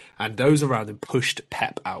hierarchy, and those around him pushed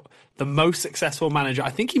Pep out. The most successful manager, I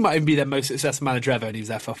think he might even be their most successful manager ever, and he was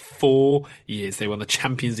there for 4 years. They won the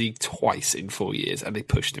Champions League twice in 4 years, and they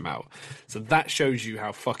pushed him out. So that shows you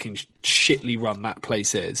how fucking shitly run that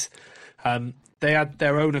place is. They had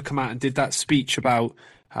their owner come out and did that speech about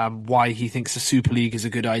why he thinks the Super League is a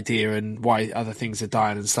good idea and why other things are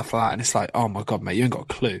dying and stuff like that. And it's like, oh my God, mate, you ain't got a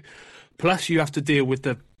clue. Plus, you have to deal with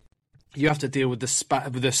the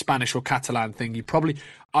Spanish or Catalan thing.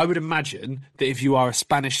 I would imagine that if you are a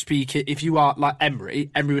Spanish speaker, if you are like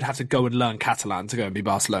Emery would have to go and learn Catalan to go and be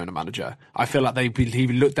Barcelona manager. I feel like he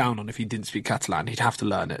would look down on if he didn't speak Catalan. He'd have to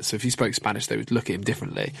learn it. So if he spoke Spanish, they would look at him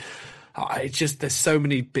differently. It's just, there's so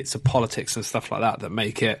many bits of politics and stuff like that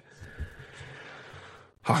make it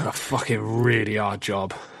a fucking really hard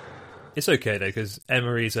job. It's okay though, because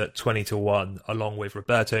Emery's at 20-1, along with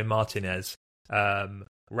Roberto Martinez,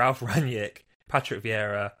 Ralph Rangnick, Patrick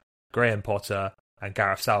Vieira, Graham Potter, and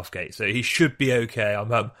Gareth Southgate. So he should be okay. I'm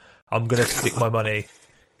going to stick my money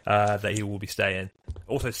that he will be staying.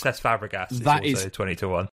 Also, Cesc Fabregas is also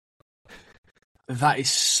 20-1. That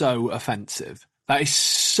is so offensive. That is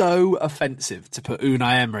so offensive to put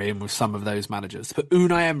Unai Emery in with some of those managers. To put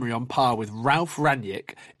Unai Emery on par with Ralph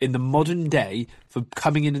Rangnick in the modern day for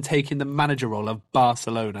coming in and taking the manager role of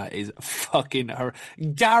Barcelona is fucking horrible.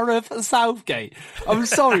 Gareth Southgate. I'm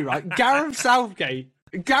sorry, right? Gareth Southgate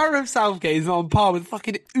is on par with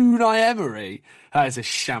fucking Unai Emery. That is a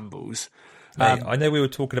shambles. Mate, I know we were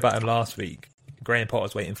talking about him last week. Graham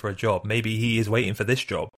Potter's waiting for a job. Maybe he is waiting for this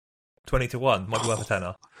job. 20-1 might be worth a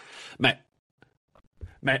tenner.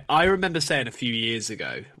 Mate, I remember saying a few years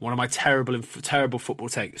ago, one of my terrible football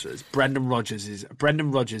takes was Brendan Rodgers is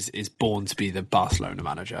born to be the Barcelona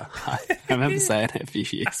manager. I remember saying it a few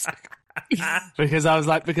years ago. because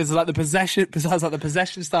the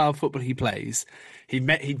possession style of football he plays, he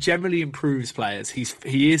generally improves players.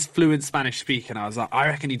 He is fluent Spanish speaking. I was like, I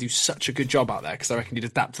reckon he'd do such a good job out there because I reckon he'd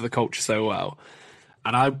adapt to the culture so well.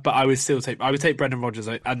 But I would take Brendan Rodgers,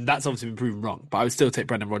 and that's obviously been proven wrong, but I would still take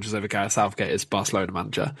Brendan Rodgers over Gareth Southgate as Barcelona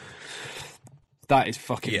manager. That is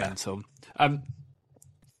fucking mental. The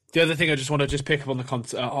other thing I just want to pick up on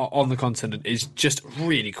the continent is just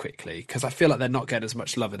really quickly, because I feel like they're not getting as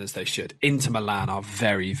much love as they should. Inter Milan are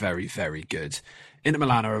very, very, very good. Inter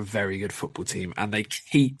Milan are a very good football team, and they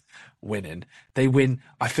keep winning. They win.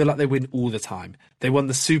 I feel like they win all the time. They won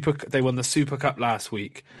the Super Cup last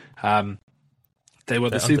week. They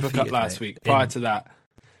won the Super Cup last week. Prior to that,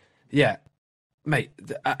 yeah, mate,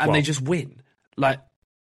 and they just win. Like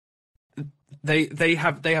they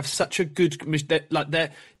have such a good I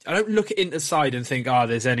don't look at Inter's side and think,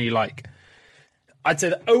 there's any like. I'd say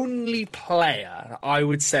the only player I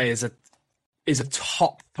would say is a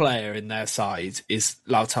top player in their side is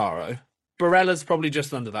Lautaro. Barella's probably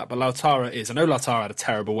just under that, but Lautaro is. I know Lautaro had a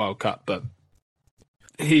terrible World Cup, but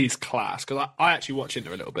he's class, because I actually watch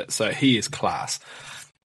Inter a little bit, so he is class.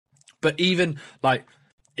 But even like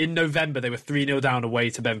in November, they were 3-0 down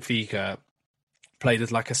away to Benfica, played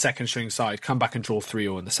as like a second string side, come back and draw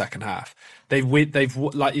 3-0 in the second half. They've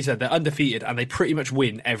like you said, they're undefeated and they pretty much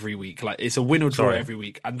win every week. Like it's a win or draw every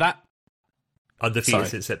week, and that undefeated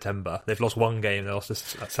since September. They've lost one game. They lost to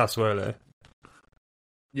Sassuolo.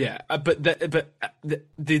 Yeah, but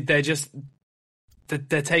they're just.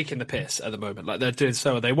 They're taking the piss at the moment. Like they're doing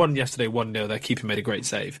so. They won yesterday 1-0. Their keeper made a great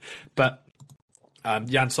save, but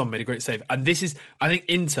Jan Sommer made a great save. And this is, I think,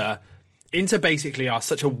 Inter basically are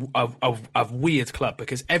such a weird club,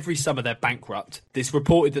 because every summer they're bankrupt. It's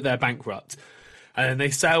reported that they're bankrupt, and then they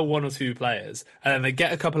sell one or two players, and then they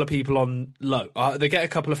get a couple of people on low. They get a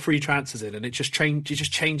couple of free transfers in, and it just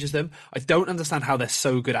changes them. I don't understand how they're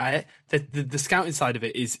so good at it. The scouting side of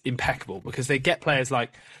it is impeccable, because they get players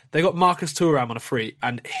like, they got Marcus Thuram on a free,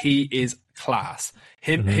 and he is class.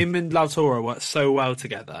 Him and Lautaro work so well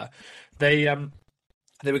together. They were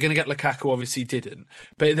going to get Lukaku, obviously didn't,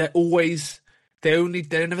 but they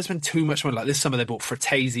never spend too much money. Like this summer, they bought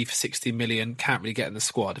Fratesi for 60 million. Can't really get in the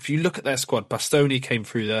squad. If you look at their squad, Bastoni came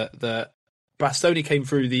through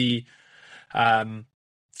the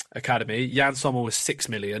academy. Jan Sommer was 6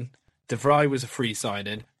 million. De Vrij was a free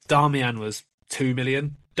signing. Darmian was 2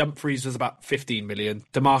 million. Dumfries was about 15 million.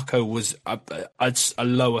 DeMarco was a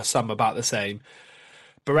lower sum, about the same.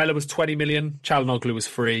 Barella was 20 million. Çalhanoğlu was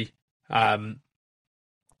free. Obviously,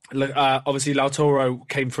 Lautaro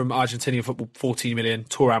came from Argentinian football, 14 million.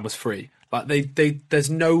 Thuram was free. Like there's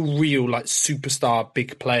no real like superstar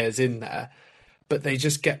big players in there, but they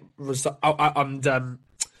just get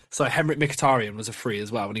so Henrik Mkhitaryan was a free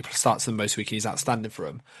as well. When he starts them most week, he's outstanding for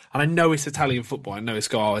them. And I know it's Italian football. I know it's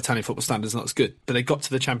Italian football standards not as good, but they got to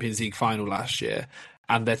the Champions League final last year,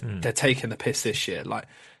 and they're taking the piss this year. Like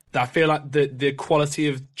I feel like the quality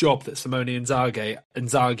of job that Simone Inzaghi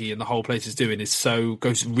and the whole place is doing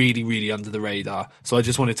goes really, really under the radar. So I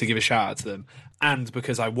just wanted to give a shout out to them. And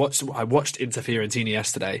because I watched Inter Fiorentina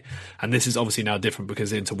yesterday, and this is obviously now different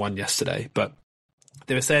because Inter won yesterday, but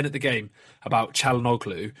they were saying at the game about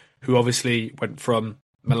Çalhanoğlu, who obviously went from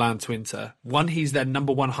Milan to Inter. One, he's their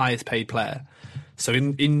number one highest paid player. So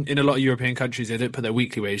in a lot of European countries, they don't put their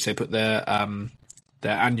weekly wage; they put their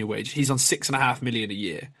annual wage. He's on $6.5 million a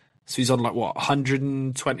year. So he's on like what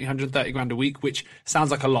 120, 130 grand a week, which sounds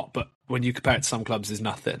like a lot, but when you compare it to some clubs, is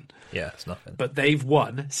nothing. Yeah, it's nothing. But they've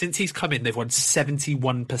won since he's come in. They've won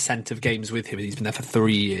 71% of games with him, and he's been there for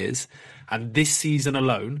 3 years. And this season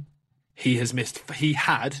alone, he has missed.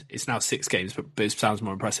 It's now 6 games, but it sounds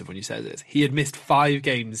more impressive when you say this. He had missed 5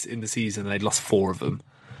 games in the season, and they'd lost 4 of them.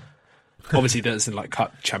 Obviously, that's in like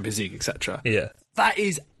Cup, Champions League, etc. Yeah, that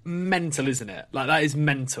is mental, isn't it? Like that is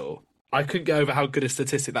mental. I couldn't get over how good a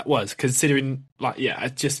statistic that was, considering,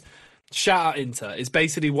 just shout out Inter. It's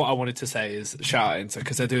basically what I wanted to say is shout out Inter,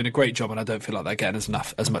 because they're doing a great job, and I don't feel like they're getting as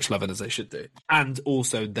much love as they should do. And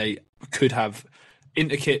also, they could have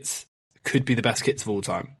Inter kits could be the best kits of all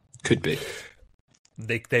time. Could be.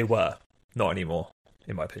 They were not anymore,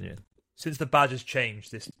 in my opinion. Since the badge has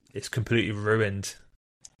changed, it's completely ruined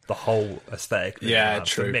the whole aesthetic. Yeah,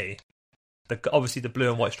 true. For me. Obviously, the blue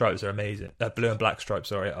and white stripes are amazing. Blue and black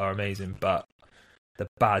stripes, are amazing, but the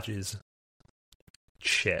badge is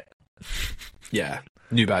shit. Yeah,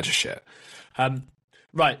 new badge is shit.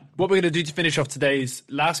 Right, what we're going to do to finish off today's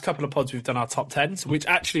last couple of pods, we've done our top 10s, which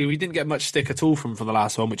actually we didn't get much stick at all from the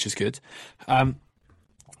last one, which is good. What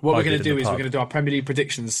we're going to do is we're going to do our Premier League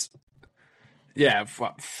predictions. Yeah,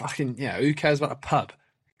 who cares about a pub?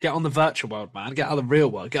 Get on the virtual world, man. Get out of the real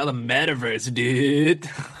world. Get out of the metaverse, dude.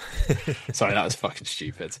 Sorry, that was fucking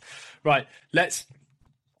stupid. Right, let's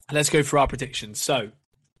go through our predictions. So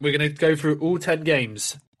we're gonna go through all 10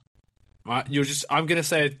 games. Right, I'm gonna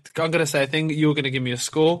say a thing. You're gonna give me a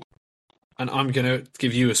score, and I'm gonna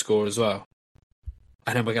give you a score as well.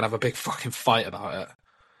 And then we're gonna have a big fucking fight about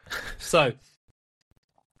it. So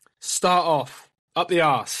start off up the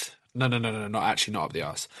arse. No, not up the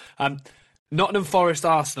arse. Nottingham Forest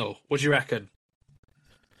Arsenal. What do you reckon?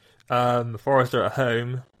 Forest are at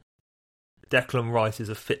home. Declan Rice is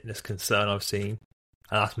a fitness concern I've seen,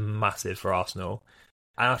 and that's massive for Arsenal.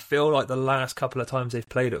 And I feel like the last couple of times they've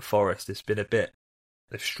played at Forest, it's been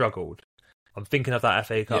they've struggled. I'm thinking of that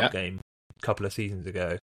FA Cup game a couple of seasons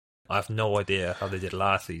ago. I have no idea how they did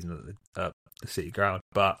last season at the City Ground,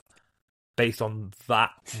 but based on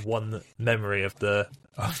that one memory of the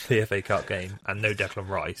FA Cup game and no Declan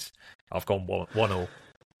Rice, I've gone 1-1.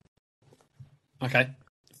 Okay,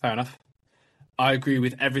 fair enough. I agree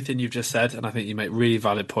with everything you've just said, and I think you make really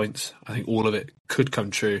valid points. I think all of it could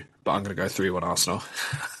come true, but I'm going to go 3-1 Arsenal.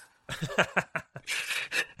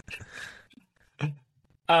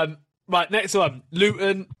 Right, next one.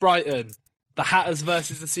 Luton, Brighton. The Hatters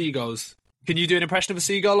versus the Seagulls. Can you do an impression of a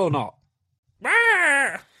seagull or not?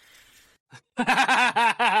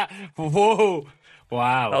 Whoa.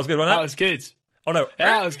 Wow. That was a good one, That was good. Oh, no.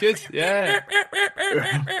 Yeah, that was good. Yeah.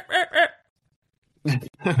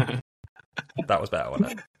 That was better,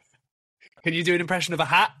 wasn't it? Can you do an impression of a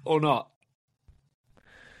hat or not?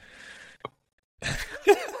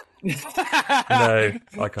 No,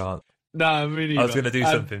 I can't. No, me neither. I was going to do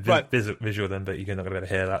something right. visual then, but you're not going to be able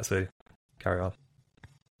to hear that, so carry on.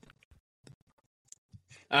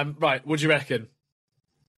 Right, what do you reckon?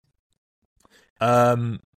 I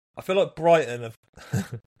feel like Brighton have...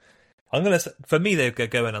 for me, they're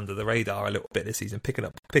going under the radar a little bit this season, picking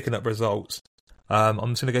up results. I'm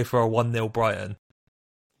just going to go for a 1-0 Brighton.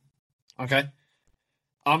 Okay.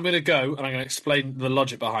 I'm going to go, and I'm going to explain the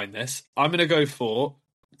logic behind this. I'm going to go for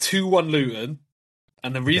 2-1 Luton.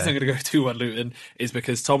 And the reason I'm going to go 2-1 Luton is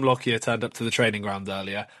because Tom Lockyer turned up to the training ground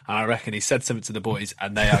earlier, and I reckon he said something to the boys,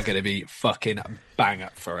 and they are going to be fucking bang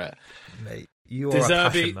up for it. Mate, you are a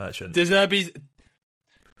passion merchant. De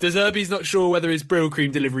Zerbi's not sure whether his Brill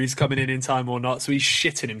Cream delivery is coming in time or not, so he's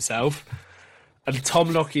shitting himself. And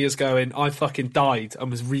Tom Lockyer's going, I fucking died and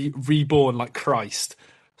was reborn like Christ.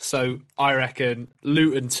 So I reckon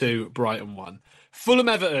Luton 2, Brighton 1. Fulham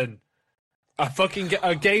Everton.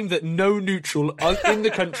 A game that no neutral in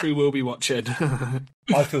the country will be watching.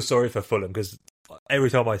 I feel sorry for Fulham because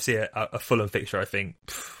every time I see a Fulham fixture, I think,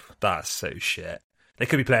 that's so shit. They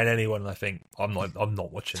could be playing anyone, and I think I'm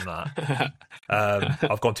not watching that.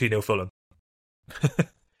 I've gone 2-0 Fulham.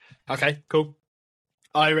 Okay, cool.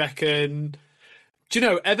 I reckon. Do you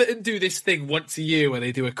know Everton do this thing once a year where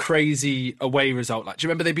they do a crazy away result? Like, do you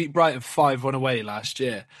remember they beat Brighton 5-1 away last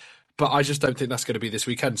year? But I just don't think that's going to be this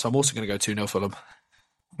weekend. So I'm also going to go 2-0 Fulham.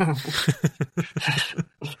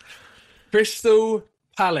 Crystal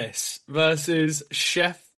Palace versus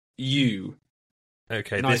Chef U.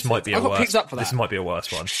 Okay, United. this might be I got picked up for that. This might be a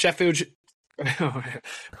worse one. Sheffield.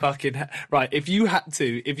 Fucking right. If you had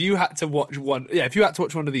to watch one, if you had to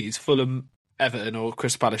watch one of these, Fulham, Everton, or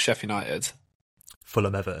Crystal Palace, Sheffield United.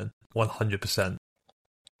 Fulham, Everton, 100%.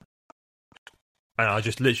 And I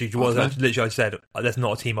just literally I said there's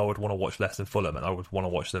not a team I would want to watch less than Fulham, and I would want to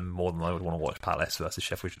watch them more than I would want to watch Palace versus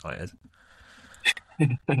Sheffield United.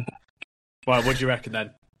 Right, what do you reckon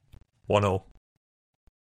then? 1-0.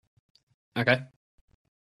 Okay.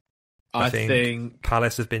 I think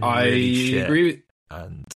Palace have been really shit. Agree with...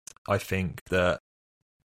 And I think that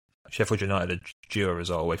Sheffield United are due a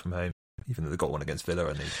result away from home, even though they got one against Villa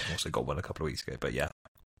and they also got one a couple of weeks ago. But yeah.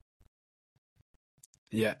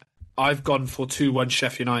 Yeah. I've gone for 2-1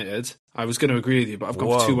 Sheffield United. I was going to agree with you, but I've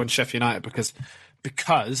gone for 2-1 Sheffield United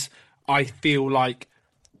because I feel like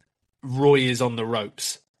Roy is on the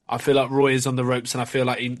ropes. I feel like Roy is on the ropes, and I feel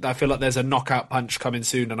like there's a knockout punch coming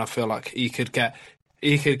soon, and I feel like he could get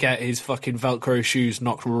his fucking Velcro shoes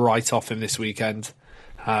knocked right off him this weekend.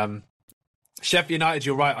 Sheffield United,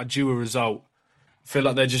 you're right, are due a result. I feel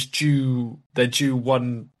like they're due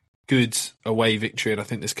one good away victory, and I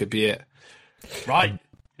think this could be it. Right,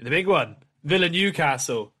 the big one, Villa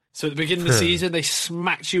Newcastle. So at the beginning of the season, they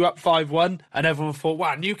smacked you up 5-1, and everyone thought,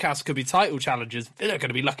 wow, Newcastle could be title challengers. Villa are going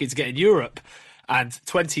to be lucky to get in Europe. And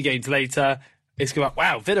 20 games later, it's going,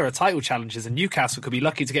 wow, Villa are title challengers, and Newcastle could be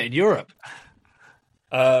lucky to get in Europe.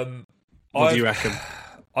 What do you reckon?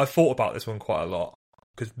 I thought about this one quite a lot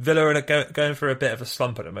because Villa are going through a bit of a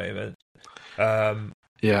slump at the moment.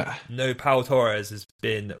 Yeah. No, Pau Torres has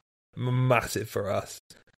been massive for us,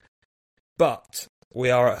 but we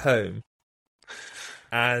are at home,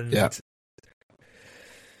 and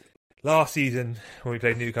last season when we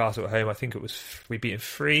played Newcastle at home, I think we beat them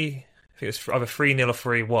 3. I think it was either 3-0 or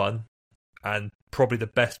 3-1, and probably the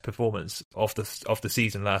best performance of the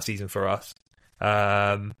season last season for us.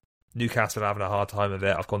 Newcastle are having a hard time of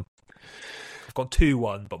it. I've gone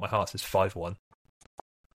 2-1, but my heart says 5-1.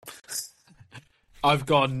 I've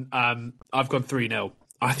gone 3-0.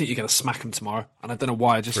 I think you're going to smack them tomorrow, and I don't know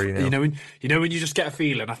why. I just 3-0. you know when you just get a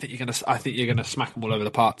feeling. I think you're going to smack them all over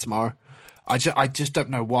the park tomorrow. I just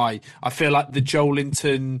don't know why. I feel like the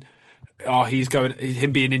Joelinton.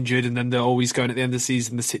 Him being injured, and then they're always going at the end of the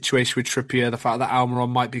season. The situation with Trippier, the fact that Almiron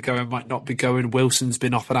might be going, might not be going. Wilson's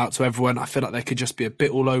been off and out to everyone. I feel like they could just be a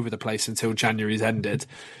bit all over the place until January's ended.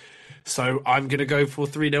 So I'm going to go for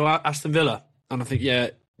 3-0 Aston Villa. And I think,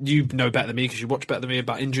 you know better than me because you watch better than me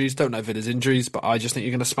about injuries. Don't know Villa's injuries, but I just think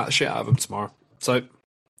you're going to smack the shit out of them tomorrow. So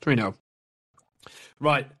 3-0.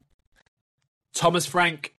 Right. Thomas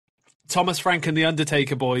Frank and the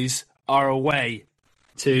Undertaker boys are away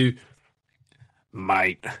to...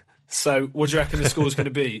 Mate. So, what do you reckon the score's going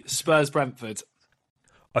to be? Spurs-Brentford.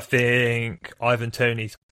 I think Ivan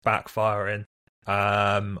Toney's backfiring.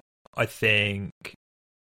 I think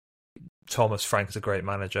Thomas Frank is a great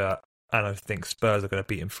manager, and I think Spurs are going to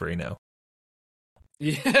beat him 3-0.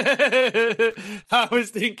 Yeah, I was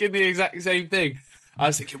thinking the exact same thing. I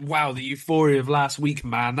was thinking, wow, the euphoria of last week,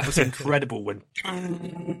 man, that was incredible when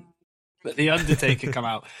the Undertaker come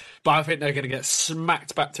out. But I think they're going to get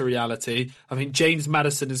smacked back to reality. I think James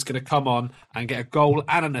Maddison is going to come on and get a goal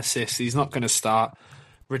and an assist. He's not going to start.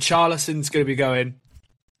 Richarlison's going to be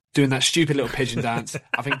doing that stupid little pigeon dance.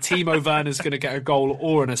 I think Timo Werner's going to get a goal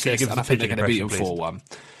or an assist, and I think they're going to beat him 4-1.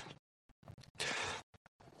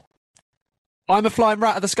 I'm a flying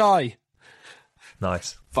rat of the sky.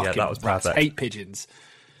 Nice. Fucking that was rats. perfect.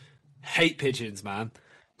 Hate pigeons, man.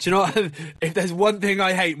 Do you know what? If there's one thing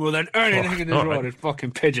I hate more than anything in this world, it's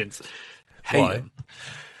fucking pigeons. Hate them.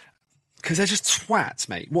 Because they're just twats,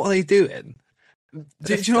 mate. What are they doing?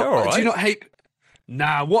 Do you not hate...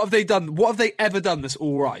 Nah, what have they done? What have they ever done that's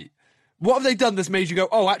all right? What have they done that's made you go,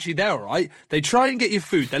 oh, actually, they're all right? They try and get your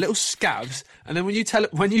food. They're little scabs. And then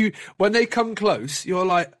when they come close, you're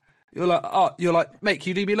like, mate, can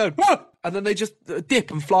you leave me alone? And then they just dip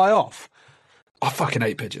and fly off. I fucking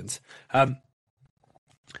hate pigeons.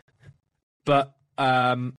 But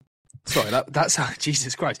sorry, that's how,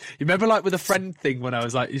 Jesus Christ. You remember like with a friend thing when I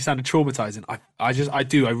was like, you sounded traumatizing.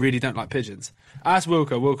 I really don't like pigeons. Ask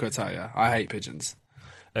Wilco will tell you, I hate pigeons.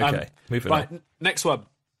 Okay, moving on. Next one.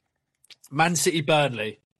 Man City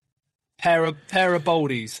Burnley. Pair of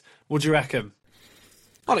boldies. What do you reckon?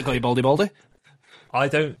 I'll call you Baldy. I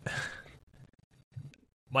don't.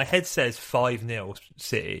 My head says 5-0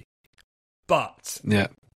 City, but yeah,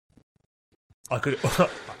 I could.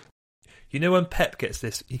 You know when Pep gets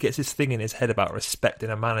this, he gets this thing in his head about respecting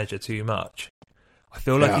a manager too much. I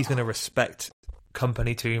feel like he's going to respect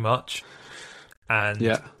Company too much,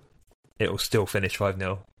 and it'll still finish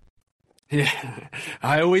 5-0. Yeah,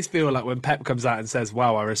 I always feel like when Pep comes out and says,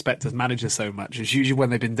 "Wow, I respect his manager so much," it's usually when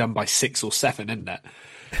they've been done by 6 or 7, isn't it?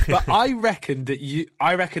 But I reckon that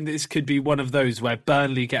this could be one of those where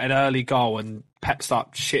Burnley get an early goal and Pep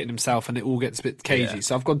starts shitting himself and it all gets a bit cagey.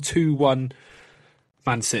 So I've gone 2-1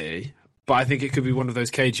 Man City, but I think it could be one of those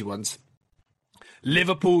cagey ones.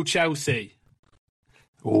 Liverpool Chelsea.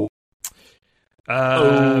 Oh.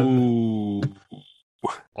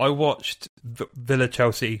 I watched Villa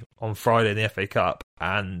Chelsea on Friday in the FA Cup,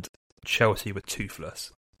 and Chelsea were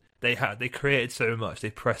toothless. They created so much.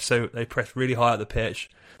 They pressed really high at the pitch.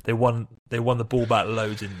 They won the ball back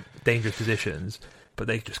loads in dangerous positions, but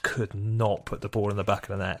they just could not put the ball in the back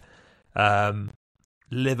of the net.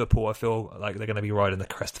 Liverpool, I feel like they're going to be riding the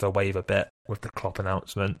crest of a wave a bit with the Klopp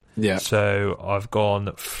announcement. Yeah. So I've gone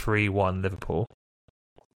 3-1 Liverpool.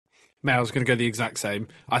 Mate, I was going to go the exact same.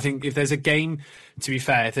 I think if there's a game, to be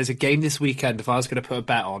fair, if there's a game this weekend, if I was going to put a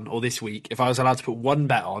bet on, or this week, if I was allowed to put one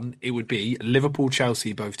bet on, it would be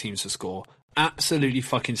Liverpool-Chelsea, both teams to score. Absolutely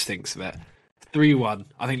fucking stinks of it. 3-1.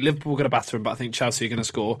 I think Liverpool are going to batter them, but I think Chelsea are going to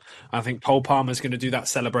score. I think Cole Palmer's going to do that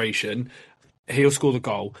celebration. He'll score the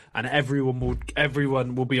goal, and everyone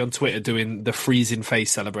will be on Twitter doing the freezing face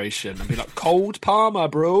celebration and be like, "Cold Palmer,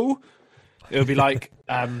 bro." It'll be like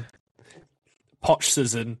Poch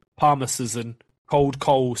season, Palmer season, Cold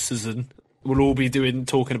season. We'll all be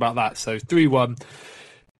talking about that. So 3-1.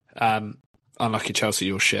 Unlucky Chelsea,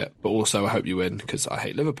 you're shit, but also I hope you win because I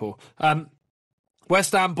hate Liverpool.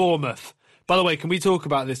 West Ham, Bournemouth. By the way, can we talk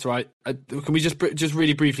about this, right? Can we just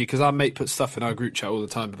really briefly, because our mate puts stuff in our group chat all the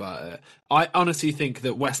time about it. I honestly think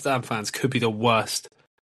that West Ham fans could be the worst,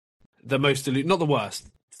 the most deluded, not the worst,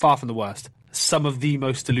 far from the worst, some of the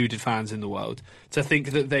most deluded fans in the world. To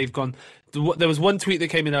think that they've gone... There was one tweet that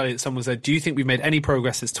came in earlier that someone said, "Do you think we've made any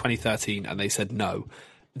progress since 2013?" And they said no.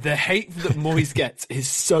 The hate that Moyes gets is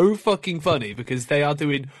so fucking funny because they are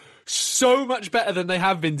doing so much better than they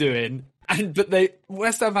have been doing. But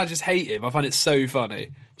West Ham fans just hate him. I find it so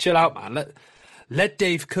funny. Chill out, man. Let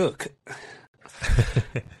Dave cook.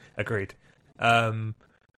 Agreed.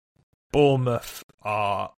 Bournemouth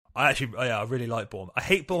are... I really like Bournemouth. I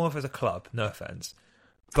hate Bournemouth as a club, no offence.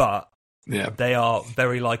 But they are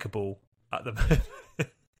very likeable at the moment.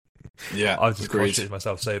 Yeah, I've just questioned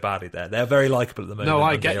myself so badly there. They're very likeable at the moment. No,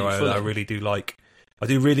 I get you. I really do like... I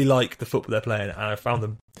do really like the football they're playing, and I found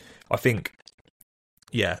them... I think...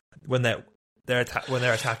 Yeah, when they're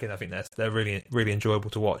attacking, I think they're really, really enjoyable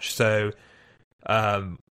to watch. So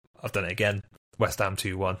I've done it again. West Ham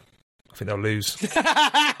 2-1. I think they'll lose.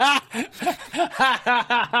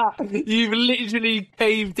 You've literally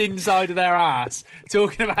caved inside of their ass,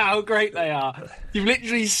 talking about how great they are. You've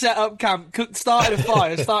literally set up camp, started a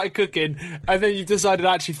fire, started cooking, and then you've decided,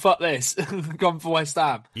 actually, fuck this, gone for West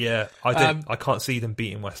Ham. Yeah, I can't see them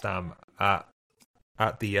beating West Ham at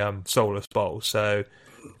the Soulless Bowl. So,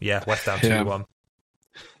 yeah, West Ham 2-1.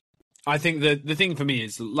 I think the thing for me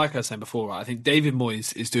is, like I was saying before, right, I think David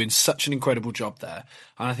Moyes is doing such an incredible job there.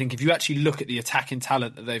 And I think if you actually look at the attacking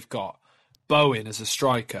talent that they've got, Bowen as a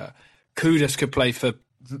striker, Kudus could play for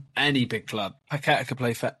any big club, Paqueta could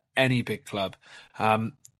play for any big club.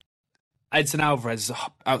 Edson Alvarez is an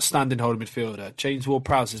outstanding holding midfielder. James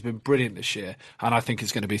Ward-Prowse has been brilliant this year, and I think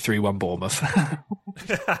it's going to be 3-1 Bournemouth.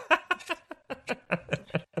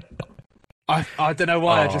 I don't know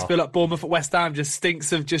why. I just feel like Bournemouth at West Ham just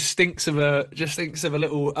stinks of a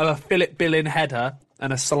little Philip Billing header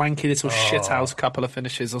and a slanky little shithouse couple of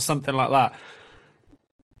finishes or something like that.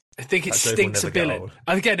 I think it stinks of Billing.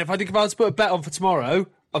 And again, if I was to put a bet on for tomorrow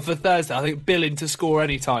or for Thursday, I think Billing to score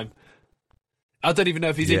any time. I don't even know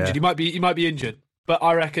if he's injured. He might be injured, but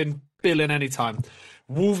I reckon Billing any time.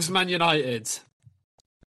 Wolves Man United.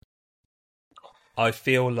 I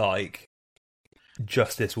feel like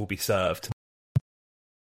justice will be served.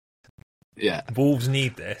 Yeah, Wolves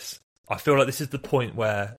need this. I feel like this is the point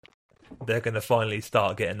where they're going to finally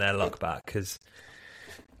start getting their luck back, because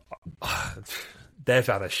they've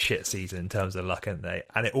had a shit season in terms of luck, haven't they?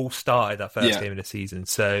 And it all started that first game of the season.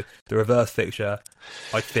 So the reverse fixture,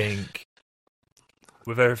 I think,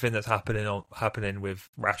 with everything that's happening with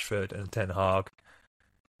Rashford and Ten Hag,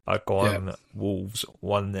 I've gone Wolves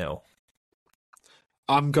 1-0.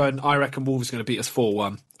 I reckon Wolves are going to beat us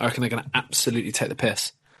 4-1. I reckon they're going to absolutely take the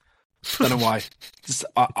piss. Don't know why.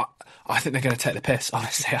 I think they're going to take the piss.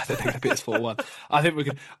 Honestly, I think they're going to beat us 4-1. I think we're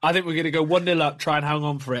going to go 1-0 up, try and hang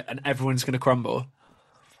on for it, and everyone's going to crumble.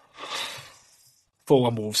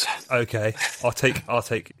 4-1 Wolves. Okay, I'll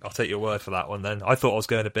take your word for that one then. I thought I was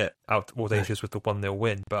going a bit audacious with the 1-0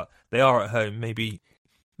 win, but they are at home. Maybe.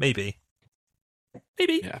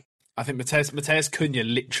 Yeah. I think Mateus Cunha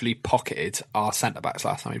literally pocketed our centre-backs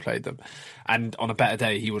last time he played them. And on a better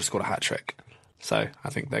day, he would have scored a hat-trick. So I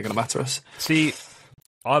think they're going to batter us. See,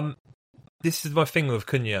 this is my thing with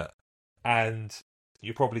Cunha, and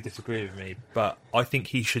you probably disagree with me, but I think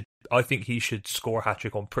he should score a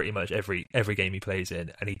hat-trick on pretty much every game he plays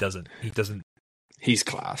in, and he doesn't. He's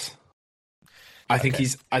class. I think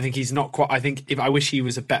he's not quite. I wish he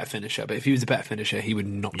was a better finisher, but if he was a better finisher, he would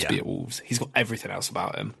not be at Wolves. He's got everything else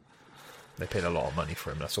about him. They paid a lot of money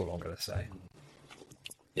for him. That's all I'm going to say.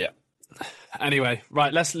 Yeah. Anyway,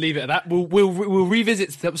 right. Let's leave it at that. We'll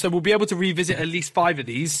revisit. So we'll be able to revisit at least 5 of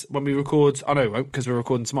these when we record. I know we won't because we're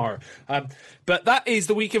recording tomorrow. But that is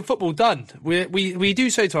the week in football done. We do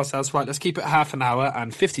say to ourselves, right, let's keep it half an hour,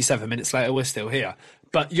 and 57 minutes later we're still here.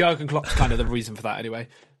 But Jurgen Klopp's kind of the reason for that anyway.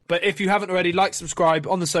 But if you haven't already, like, subscribe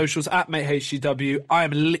on the socials at MateHGW. I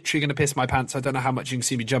am literally going to piss my pants. I don't know how much you can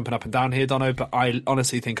see me jumping up and down here, Dono, but I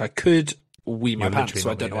honestly think I could wee my pants, so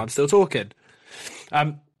I don't know why I'm still talking.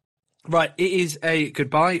 Right, it is a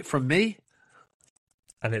goodbye from me.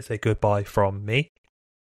 And it's a goodbye from me.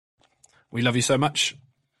 We love you so much.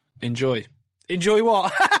 Enjoy. Enjoy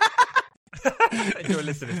what? Enjoy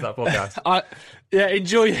listening to that podcast.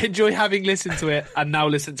 Enjoy having listened to it, and now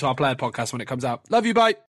listen to our player podcast when it comes out. Love you, bye.